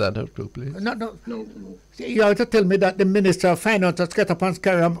none of that took place. No. You have to tell me that the Minister of Finance has get up and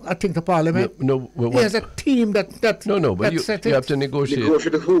carry a thing to Parliament. He has a team that but you have to negotiate.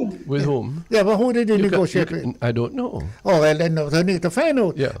 Negotiate with whom? With whom? Yeah, but who did you negotiate with? I don't know. Oh, well, then they need to find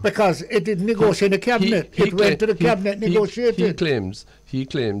out. Yeah. Because it didn't negotiate in the cabinet. It went to the cabinet, negotiated. He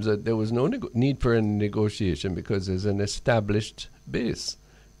claims that there was no need for any negotiation because there's an established base,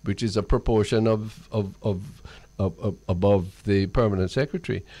 which is a proportion of above the permanent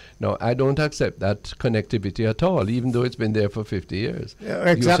secretary. Now, I don't accept that connectivity at all, even though it's been there for 50 years. Yeah,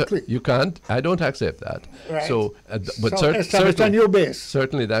 exactly. You can't. I don't accept that. Right. So,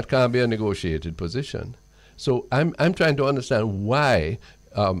 certainly that can't be a negotiated position. So I'm trying to understand why.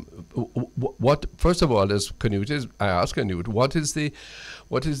 What first of all, as Canute I asked Canute, what is the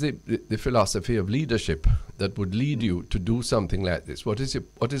philosophy of leadership that would lead you to do something like this? What is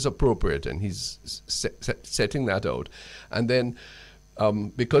appropriate? And he's setting that out. And then,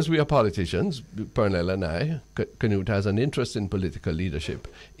 because we are politicians, Pearnel and I, Canute has an interest in political leadership.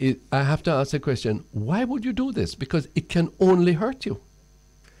 I have to ask the question: why would you do this? Because it can only hurt you.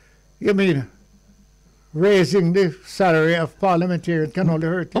 You mean raising the salary of parliamentarians can only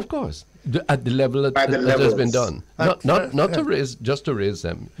hurt you? Of course. At the level that has been done. Not to raise, just to raise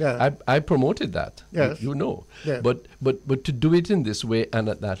them. Yeah. I promoted that. Yes. You know. Yeah. But to do it in this way and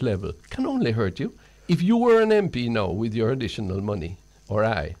at that level can only hurt you. If you were an MP now with your additional money, or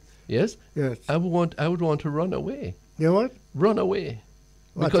yes, I would want to run away. You what? Run away.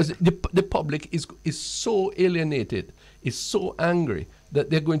 Because the public is so alienated, is so angry that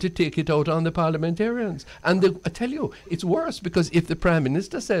they're going to take it out on the parliamentarians. And I tell you, it's worse, because if the Prime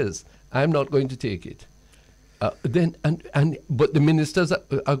Minister says, I'm not going to take it, but the ministers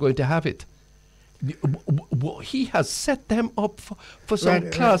are going to have it. He has set them up for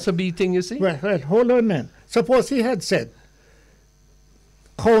some class of beating, you see. Right, hold on then. Suppose he had said,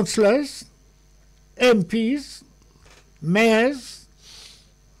 councillors, MPs, mayors,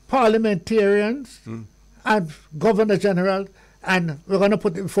 parliamentarians, and Governor General, and we're going to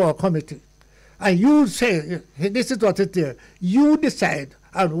put it before a committee. And you say, this is what it's there. You decide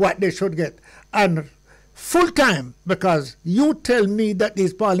on what they should get. And full-time, because you tell me that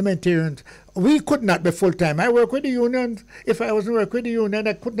these parliamentarians, we could not be full-time. I work with the union. If I wasn't working with the union,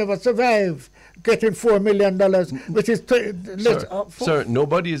 I could never survive getting $4 million, which is... Sir,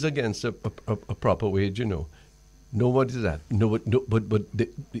 nobody is against a proper wage, you know. Nobody's that. No, but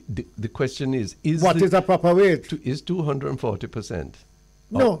the question is what is a proper wage? Is 240%.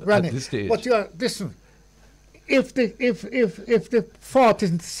 No, Ronnie. At this stage. But listen. If the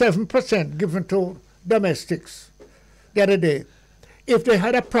 47% given to domestics the other day, if they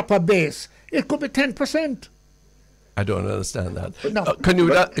had a proper base, it could be 10%. I don't understand that. No. Can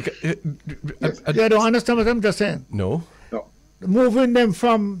you? You don't understand what I'm just saying? No. Moving them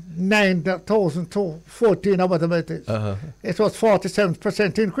from 9,000 to 14 or whatever it is. It was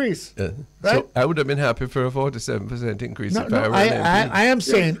 47% increase. Right? So I would have been happy for a 47% increase if I were I am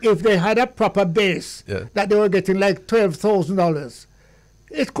saying if they had a proper base that they were getting like $12,000,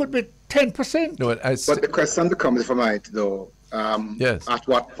 it could be 10%. No, but the question becomes, if I might, though, yes. At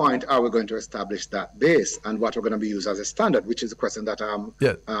what point are we going to establish that base and what we're going to be used as a standard, which is the question that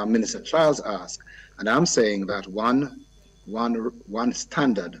Minister Childs asked. And I'm saying that one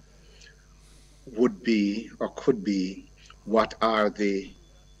standard would be or could be what are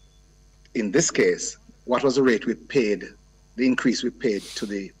in this case, what was the rate we paid, the increase we paid to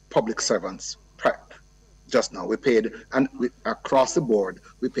the public servants just now. We paid, and across the board,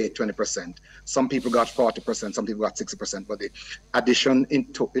 we paid 20%. Some people got 40%, some people got 60%, but the addition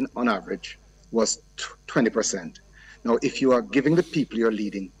on average was 20%. Now, if you are giving the people you're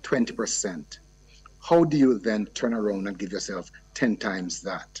leading 20%, how do you then turn around and give yourself 10 times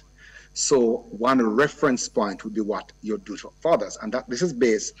that? So one reference point would be what you do for others. And that this is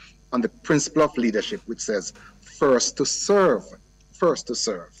based on the principle of leadership, which says first to serve.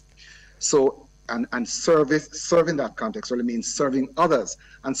 So, and serving that context really means serving others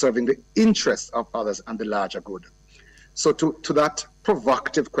and serving the interests of others and the larger good. So to that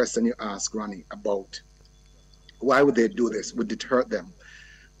provocative question you asked, Ronnie, about why would they do this? Would it hurt them?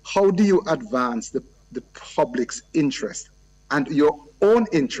 How do you advance the public's interest and your own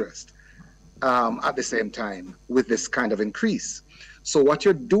interest at the same time with this kind of increase? So what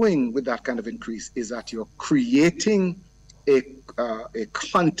you're doing with that kind of increase is that you're creating a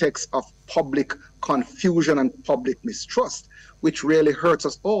context of public confusion and public mistrust, which really hurts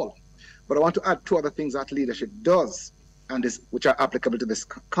us all. But I want to add two other things that leadership does, and which are applicable to this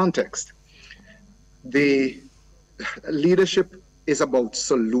context. The leadership is about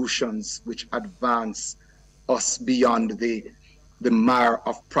solutions which advance us beyond the mire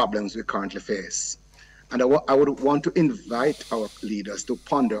of problems we currently face. And I would want to invite our leaders to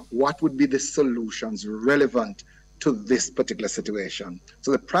ponder what would be the solutions relevant to this particular situation.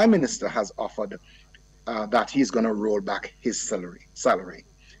 So the Prime Minister has offered that he's going to roll back his salary.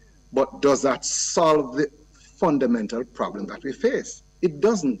 But does that solve the fundamental problem that we face? It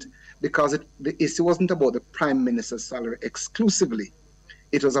doesn't, because the issue wasn't about the Prime Minister's salary exclusively.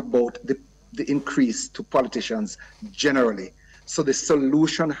 It was about the increase to politicians generally. So the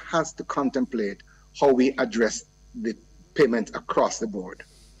solution has to contemplate how we address the payment across the board.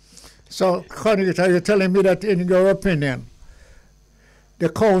 So, Canute, are you telling me that in your opinion, the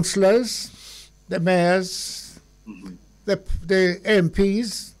councillors, the mayors, the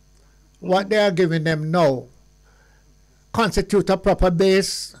MPs, what they are giving them now constitute a proper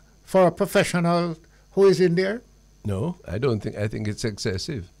base for a professional who is in there? No, I don't think. I think it's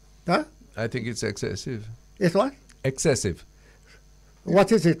excessive. Huh? I think it's excessive. It's what? Excessive.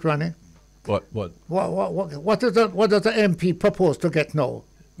 What is it, Ronnie? What? What does the MP propose to get now?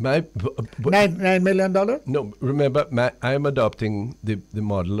 $9 million? No, remember, I am adopting the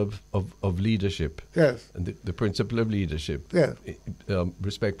model of leadership. Yes. And the principle of leadership. Yes.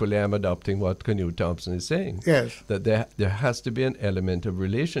 Respectfully, I'm adopting what Canute Thompson is saying. Yes. That there has to be an element of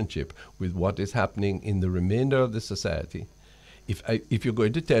relationship with what is happening in the remainder of the society. If you're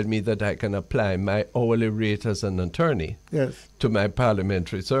going to tell me that I can apply my hourly rate as an attorney to my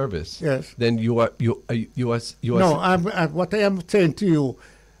parliamentary service, then you are. No, what I am saying to you,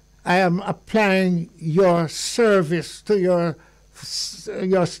 I am applying your service to your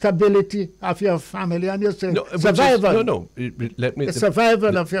stability of your family and your survival. Let me. The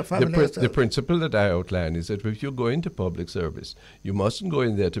survival of your family. The principle that I outline is that if you go into public service, you mustn't go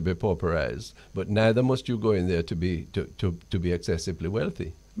in there to be pauperized, but neither must you go in there to be excessively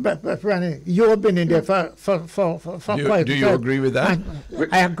wealthy. But Ronnie, you have been in there for quite a while. Do you agree with that?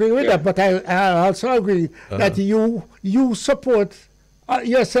 I agree with that, but I also agree that you support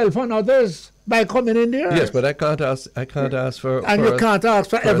yourself and others by coming in there. Yes, but I can't ask for. And you can't ask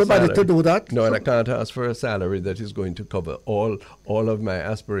for everybody to do that. No, and I can't ask for a salary that is going to cover all of my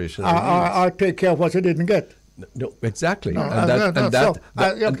aspirations. Or take care of what you didn't get. No, exactly. You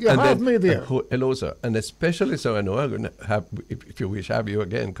have me there. Hello, sir. And especially so, I know I'm going to have, if you wish, have you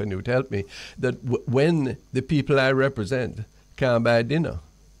again. Can you tell me that when the people I represent can't buy dinner?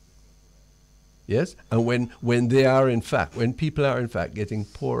 Yes, and when people are in fact getting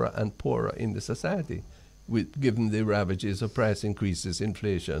poorer and poorer in the society, given the ravages of price increases,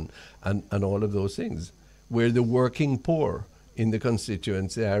 inflation, and all of those things, where the working poor in the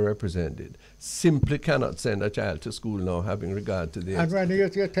constituency I represented simply cannot send a child to school now, having regard to the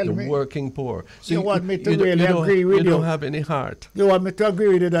working poor. So you want me to really agree with you? You don't have any heart. You want me to agree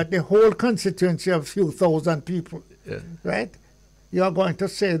with you that the whole constituency of a few thousand people, right? You are going to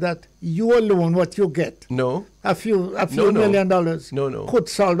say that you alone, what you get, a few $1 million, could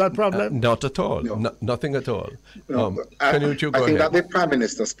solve that problem? Not at all. Nothing at all. I think that the Prime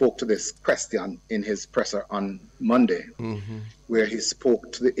Minister spoke to this question in his presser on Monday, where he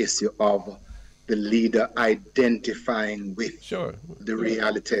spoke to the issue of the leader identifying with the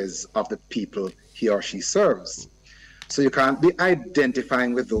realities of the people he or she serves. So you can't be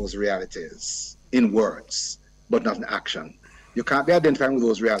identifying with those realities in words, but not in action. You can't be identifying with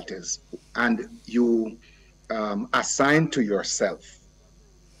those realities, and you assign to yourself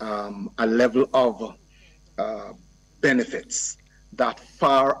a level of benefits that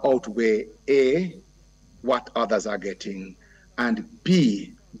far outweigh A, what others are getting, and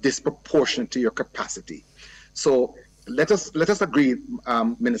B, disproportionate to your capacity. So let us agree,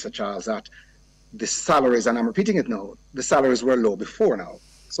 Minister Charles, that the salaries, and I'm repeating it now, the salaries were low before now,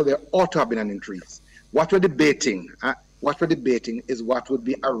 so there ought to have been an increase. What we're debating is what would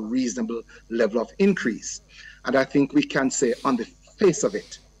be a reasonable level of increase. And I think we can say on the face of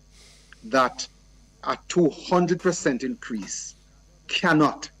it that a 200% increase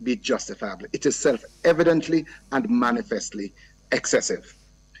cannot be justifiable. It is self-evidently and manifestly excessive.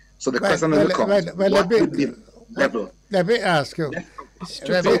 So the question becomes, what would be the level? Let me ask you.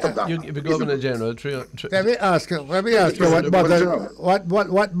 Let me ask you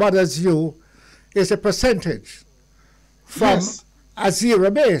what bothers you is a percentage from a zero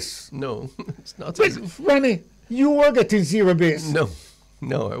base. No, it's not. Ronnie, you were getting zero base.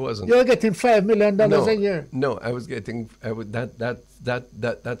 No, I wasn't. You were getting $5 million a year. No, I was getting.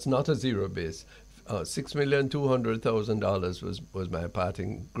 That's not a zero base. $6,200,000 was my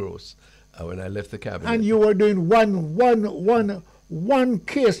parting gross when I left the cabinet. And you were doing one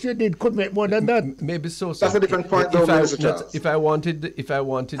case you did could make more than that. Maybe so. That's a different point, if I wanted to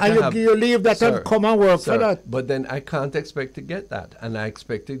have, you leave that and come and work for that. But then I can't expect to get that, and I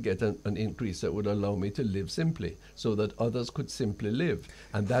expect to get an increase that would allow me to live simply, so that others could simply live,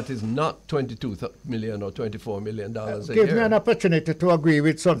 and that is not $22 million or $24 million a year. Give me an opportunity to agree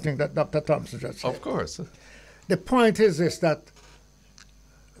with something that Dr. Thompson just said. Of course. The point is this, that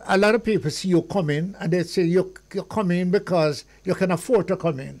a lot of people see you come in and they say you come in because you can afford to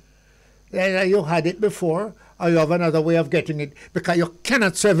come in. You had it before, or you have another way of getting it because you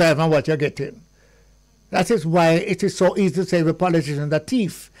cannot survive on what you're getting. That is why it is so easy to say the politicians are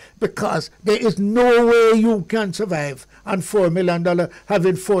thief, because there is no way you can survive on $4 million,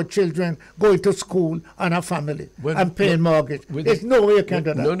 having 4 children, going to school, and a family, and paying mortgage. There's no way you can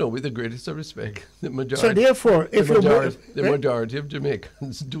do that. No, with the greatest of respect. The majority, so therefore, the majority of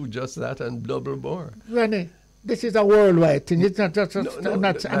Jamaicans do just that and double more. Rennie, This is a worldwide thing. It's not just. I'm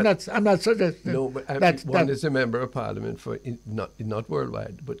not suggesting. No, but one is a member of parliament for not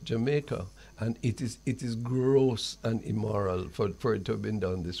worldwide, but Jamaica, and it is gross and immoral for it to have been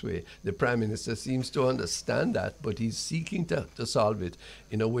done this way. The Prime Minister seems to understand that, but he's seeking to solve it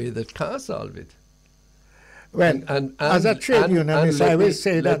in a way that can't solve it. Well, as a trade unionist, I will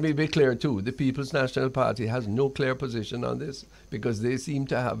say that. Let me be clear too. The People's National Party has no clear position on this because they seem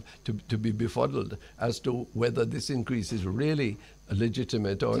to have to be befuddled as to whether this increase is really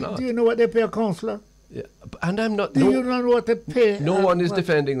legitimate or not. Do you know what they pay a councillor? Yeah, and I'm not. Do you know what they pay? No one is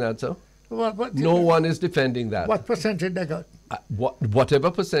defending that, sir. No one is defending that. What percentage they got? Whatever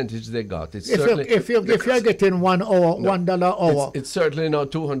percentage they got, it's if you're getting $1 an hour, it's certainly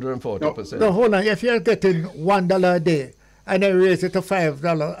not 240%. No, hold on. If you're getting $1 a day and they raise it to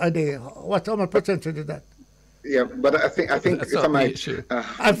 $5 a day, how much percentage is that? Yeah, but I think if I might, and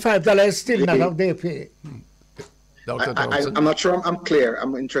 $5 is still not how they pay. I'm not sure I'm clear.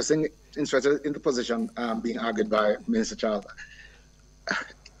 I'm interested in the position being argued by Minister Charles.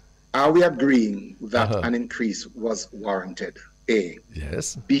 Are we agreeing that an increase was warranted? A.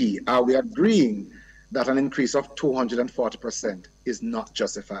 Yes. B. Are we agreeing that an increase of 240% is not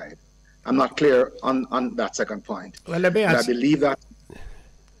justified? I'm not clear on that second point. Well, let me answer. I believe that.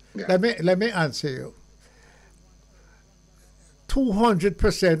 Yeah. Let me answer you.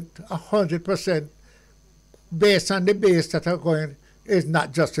 200%, 100%, based on the base that are going, is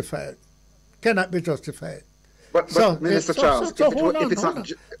not justified. Cannot be justified. But Minister Charles, hold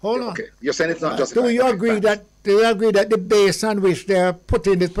on. Okay, you're saying it's not justified. Do you agree that the base on which they are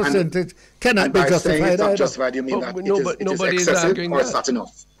putting this percentage cannot be justified? Saying it's not justified, you mean that it is excessive or it's not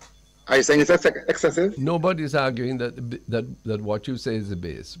enough? Are you saying it's excessive? Nobody's arguing that what you say is the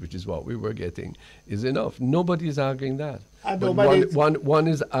base, which is what we were getting, is enough. Nobody's arguing that. One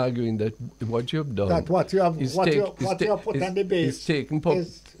is arguing that what you have done, that what you have put on the base, is taking poor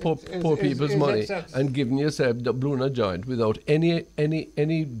people's money and giving yourself the blue joint without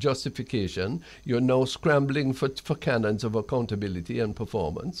any justification. You're now scrambling for canons of accountability and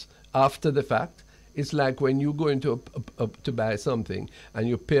performance after the fact. It's like when you go into to buy something and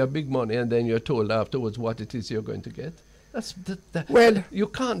you pay a big money and then you're told afterwards what it is you're going to get. Well, you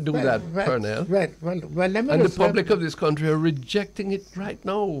can't do that, Pearnel. Right. Well, let me. And the public of this country are rejecting it right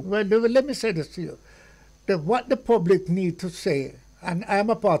now. Well, let me say this to you: what the public need to say, and I'm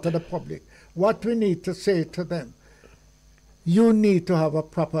a part of the public. What we need to say to them: you need to have a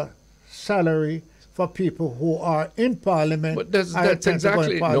proper salary for people who are in Parliament. But that's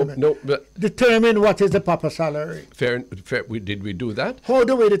exactly no. Determine what is the proper salary. Fair. Did we do that? How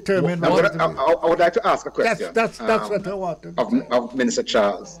do we determine? I would like to ask a question. That's what I want to of Minister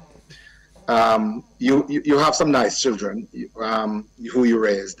Charles. You have some nice children who you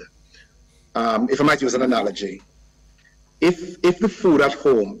raised. If I might use an analogy, if the food at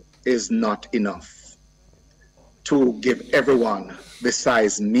home is not enough to give everyone the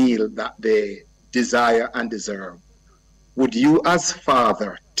size meal that they desire and deserve, would you as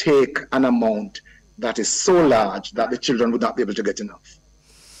father take an amount that is so large that the children would not be able to get enough?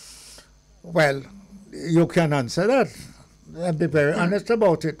 Well, you can answer that. I'll be very honest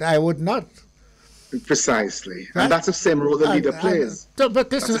about it. I would not. Precisely. Right? And that's the same role the leader plays.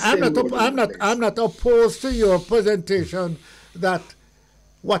 But listen, I'm not opposed to your presentation that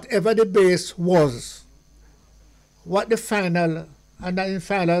whatever the base was, what the final, and in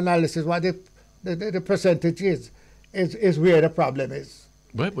final analysis, what the percentage is where the problem is.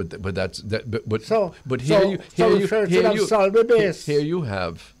 Right, but that's that. But here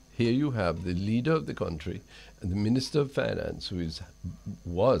you have the leader of the country and the Minister of Finance, who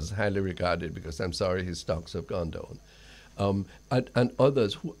was highly regarded because I'm sorry his stocks have gone down, and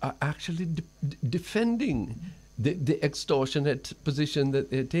others who are actually defending the extortionate position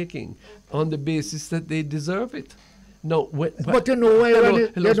that they're taking on the basis that they deserve it. No, but you know why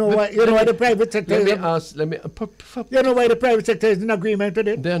the private sector. You know why the private sector is in agreement with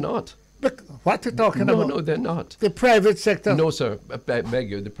it? They're not. But what are you talking about? No, they're not. The private sector. No, sir. I beg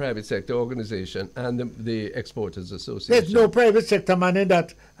you. The private sector organization and the Exporters Association. There's no private sector man in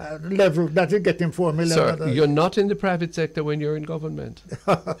that level that is getting $4 million. Sir, you're not in the private sector when you're in government.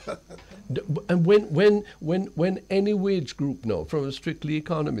 And when any wage group now, from a strictly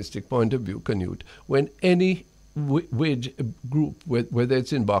economistic point of view, Canute, when any wage group, whether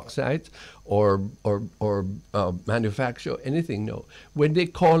it's in bauxite or manufacture anything, no, when they're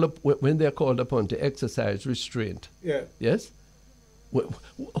called upon to exercise restraint, yes,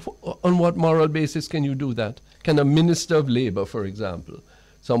 on what moral basis can you do that? Can a minister of labor, for example,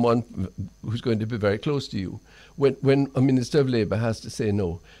 someone who's going to be very close to you, when a minister of labor has to say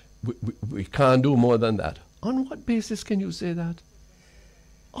no, we can't do more than that, On what basis can you say that?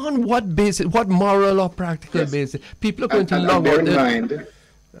 On what basis? What moral or practical basis? People are going to log on.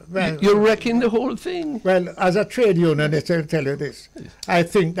 Well, you're wrecking the whole thing. Well, as a trade unionist, I'll tell you this. I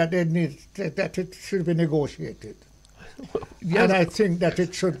think that that it should be negotiated. Yes. And I think that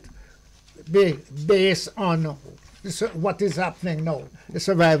it should be based on what is happening now, the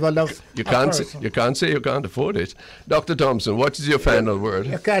survival of you can't say you can't afford it. Dr. Thompson, what is your final word?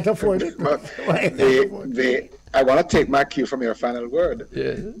 You can't afford it. I want to take my cue from your final word,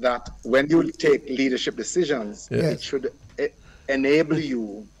 yeah. that when you take leadership decisions, it should enable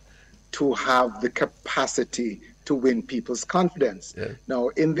you to have the capacity to win people's confidence. Yeah. Now,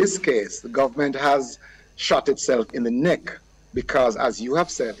 in this case, the government has shot itself in the neck because, as you have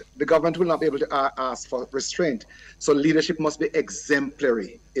said, the government will not be able to ask for restraint. So leadership must be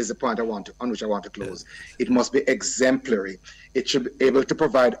exemplary, is the point on which I want to close. It must be exemplary. It should be able to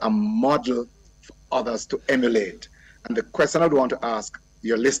provide a model for others to emulate. And the question I would want to ask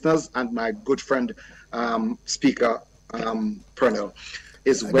your listeners and my good friend, Speaker Pearnel,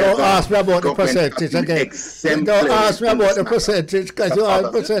 is whether... Don't ask me about the percentage again. Don't ask me about the percentage, because you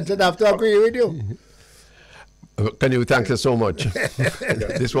have percentage, I have to agree with you. Canute, thank you so much.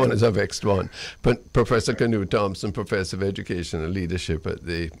 This one is a vexed one. But Professor Canute Thompson, Professor of Education and Leadership at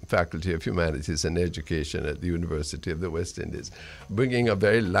the Faculty of Humanities and Education at the University of the West Indies, bringing a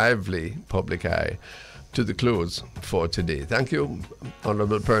very lively public eye to the close for today. Thank you,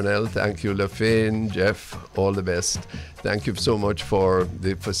 Honourable Pearnel. Thank you, Lafayne, Jeff, all the best. Thank you so much for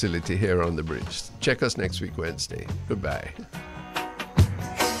the facility here on the bridge. Check us next week, Wednesday. Goodbye.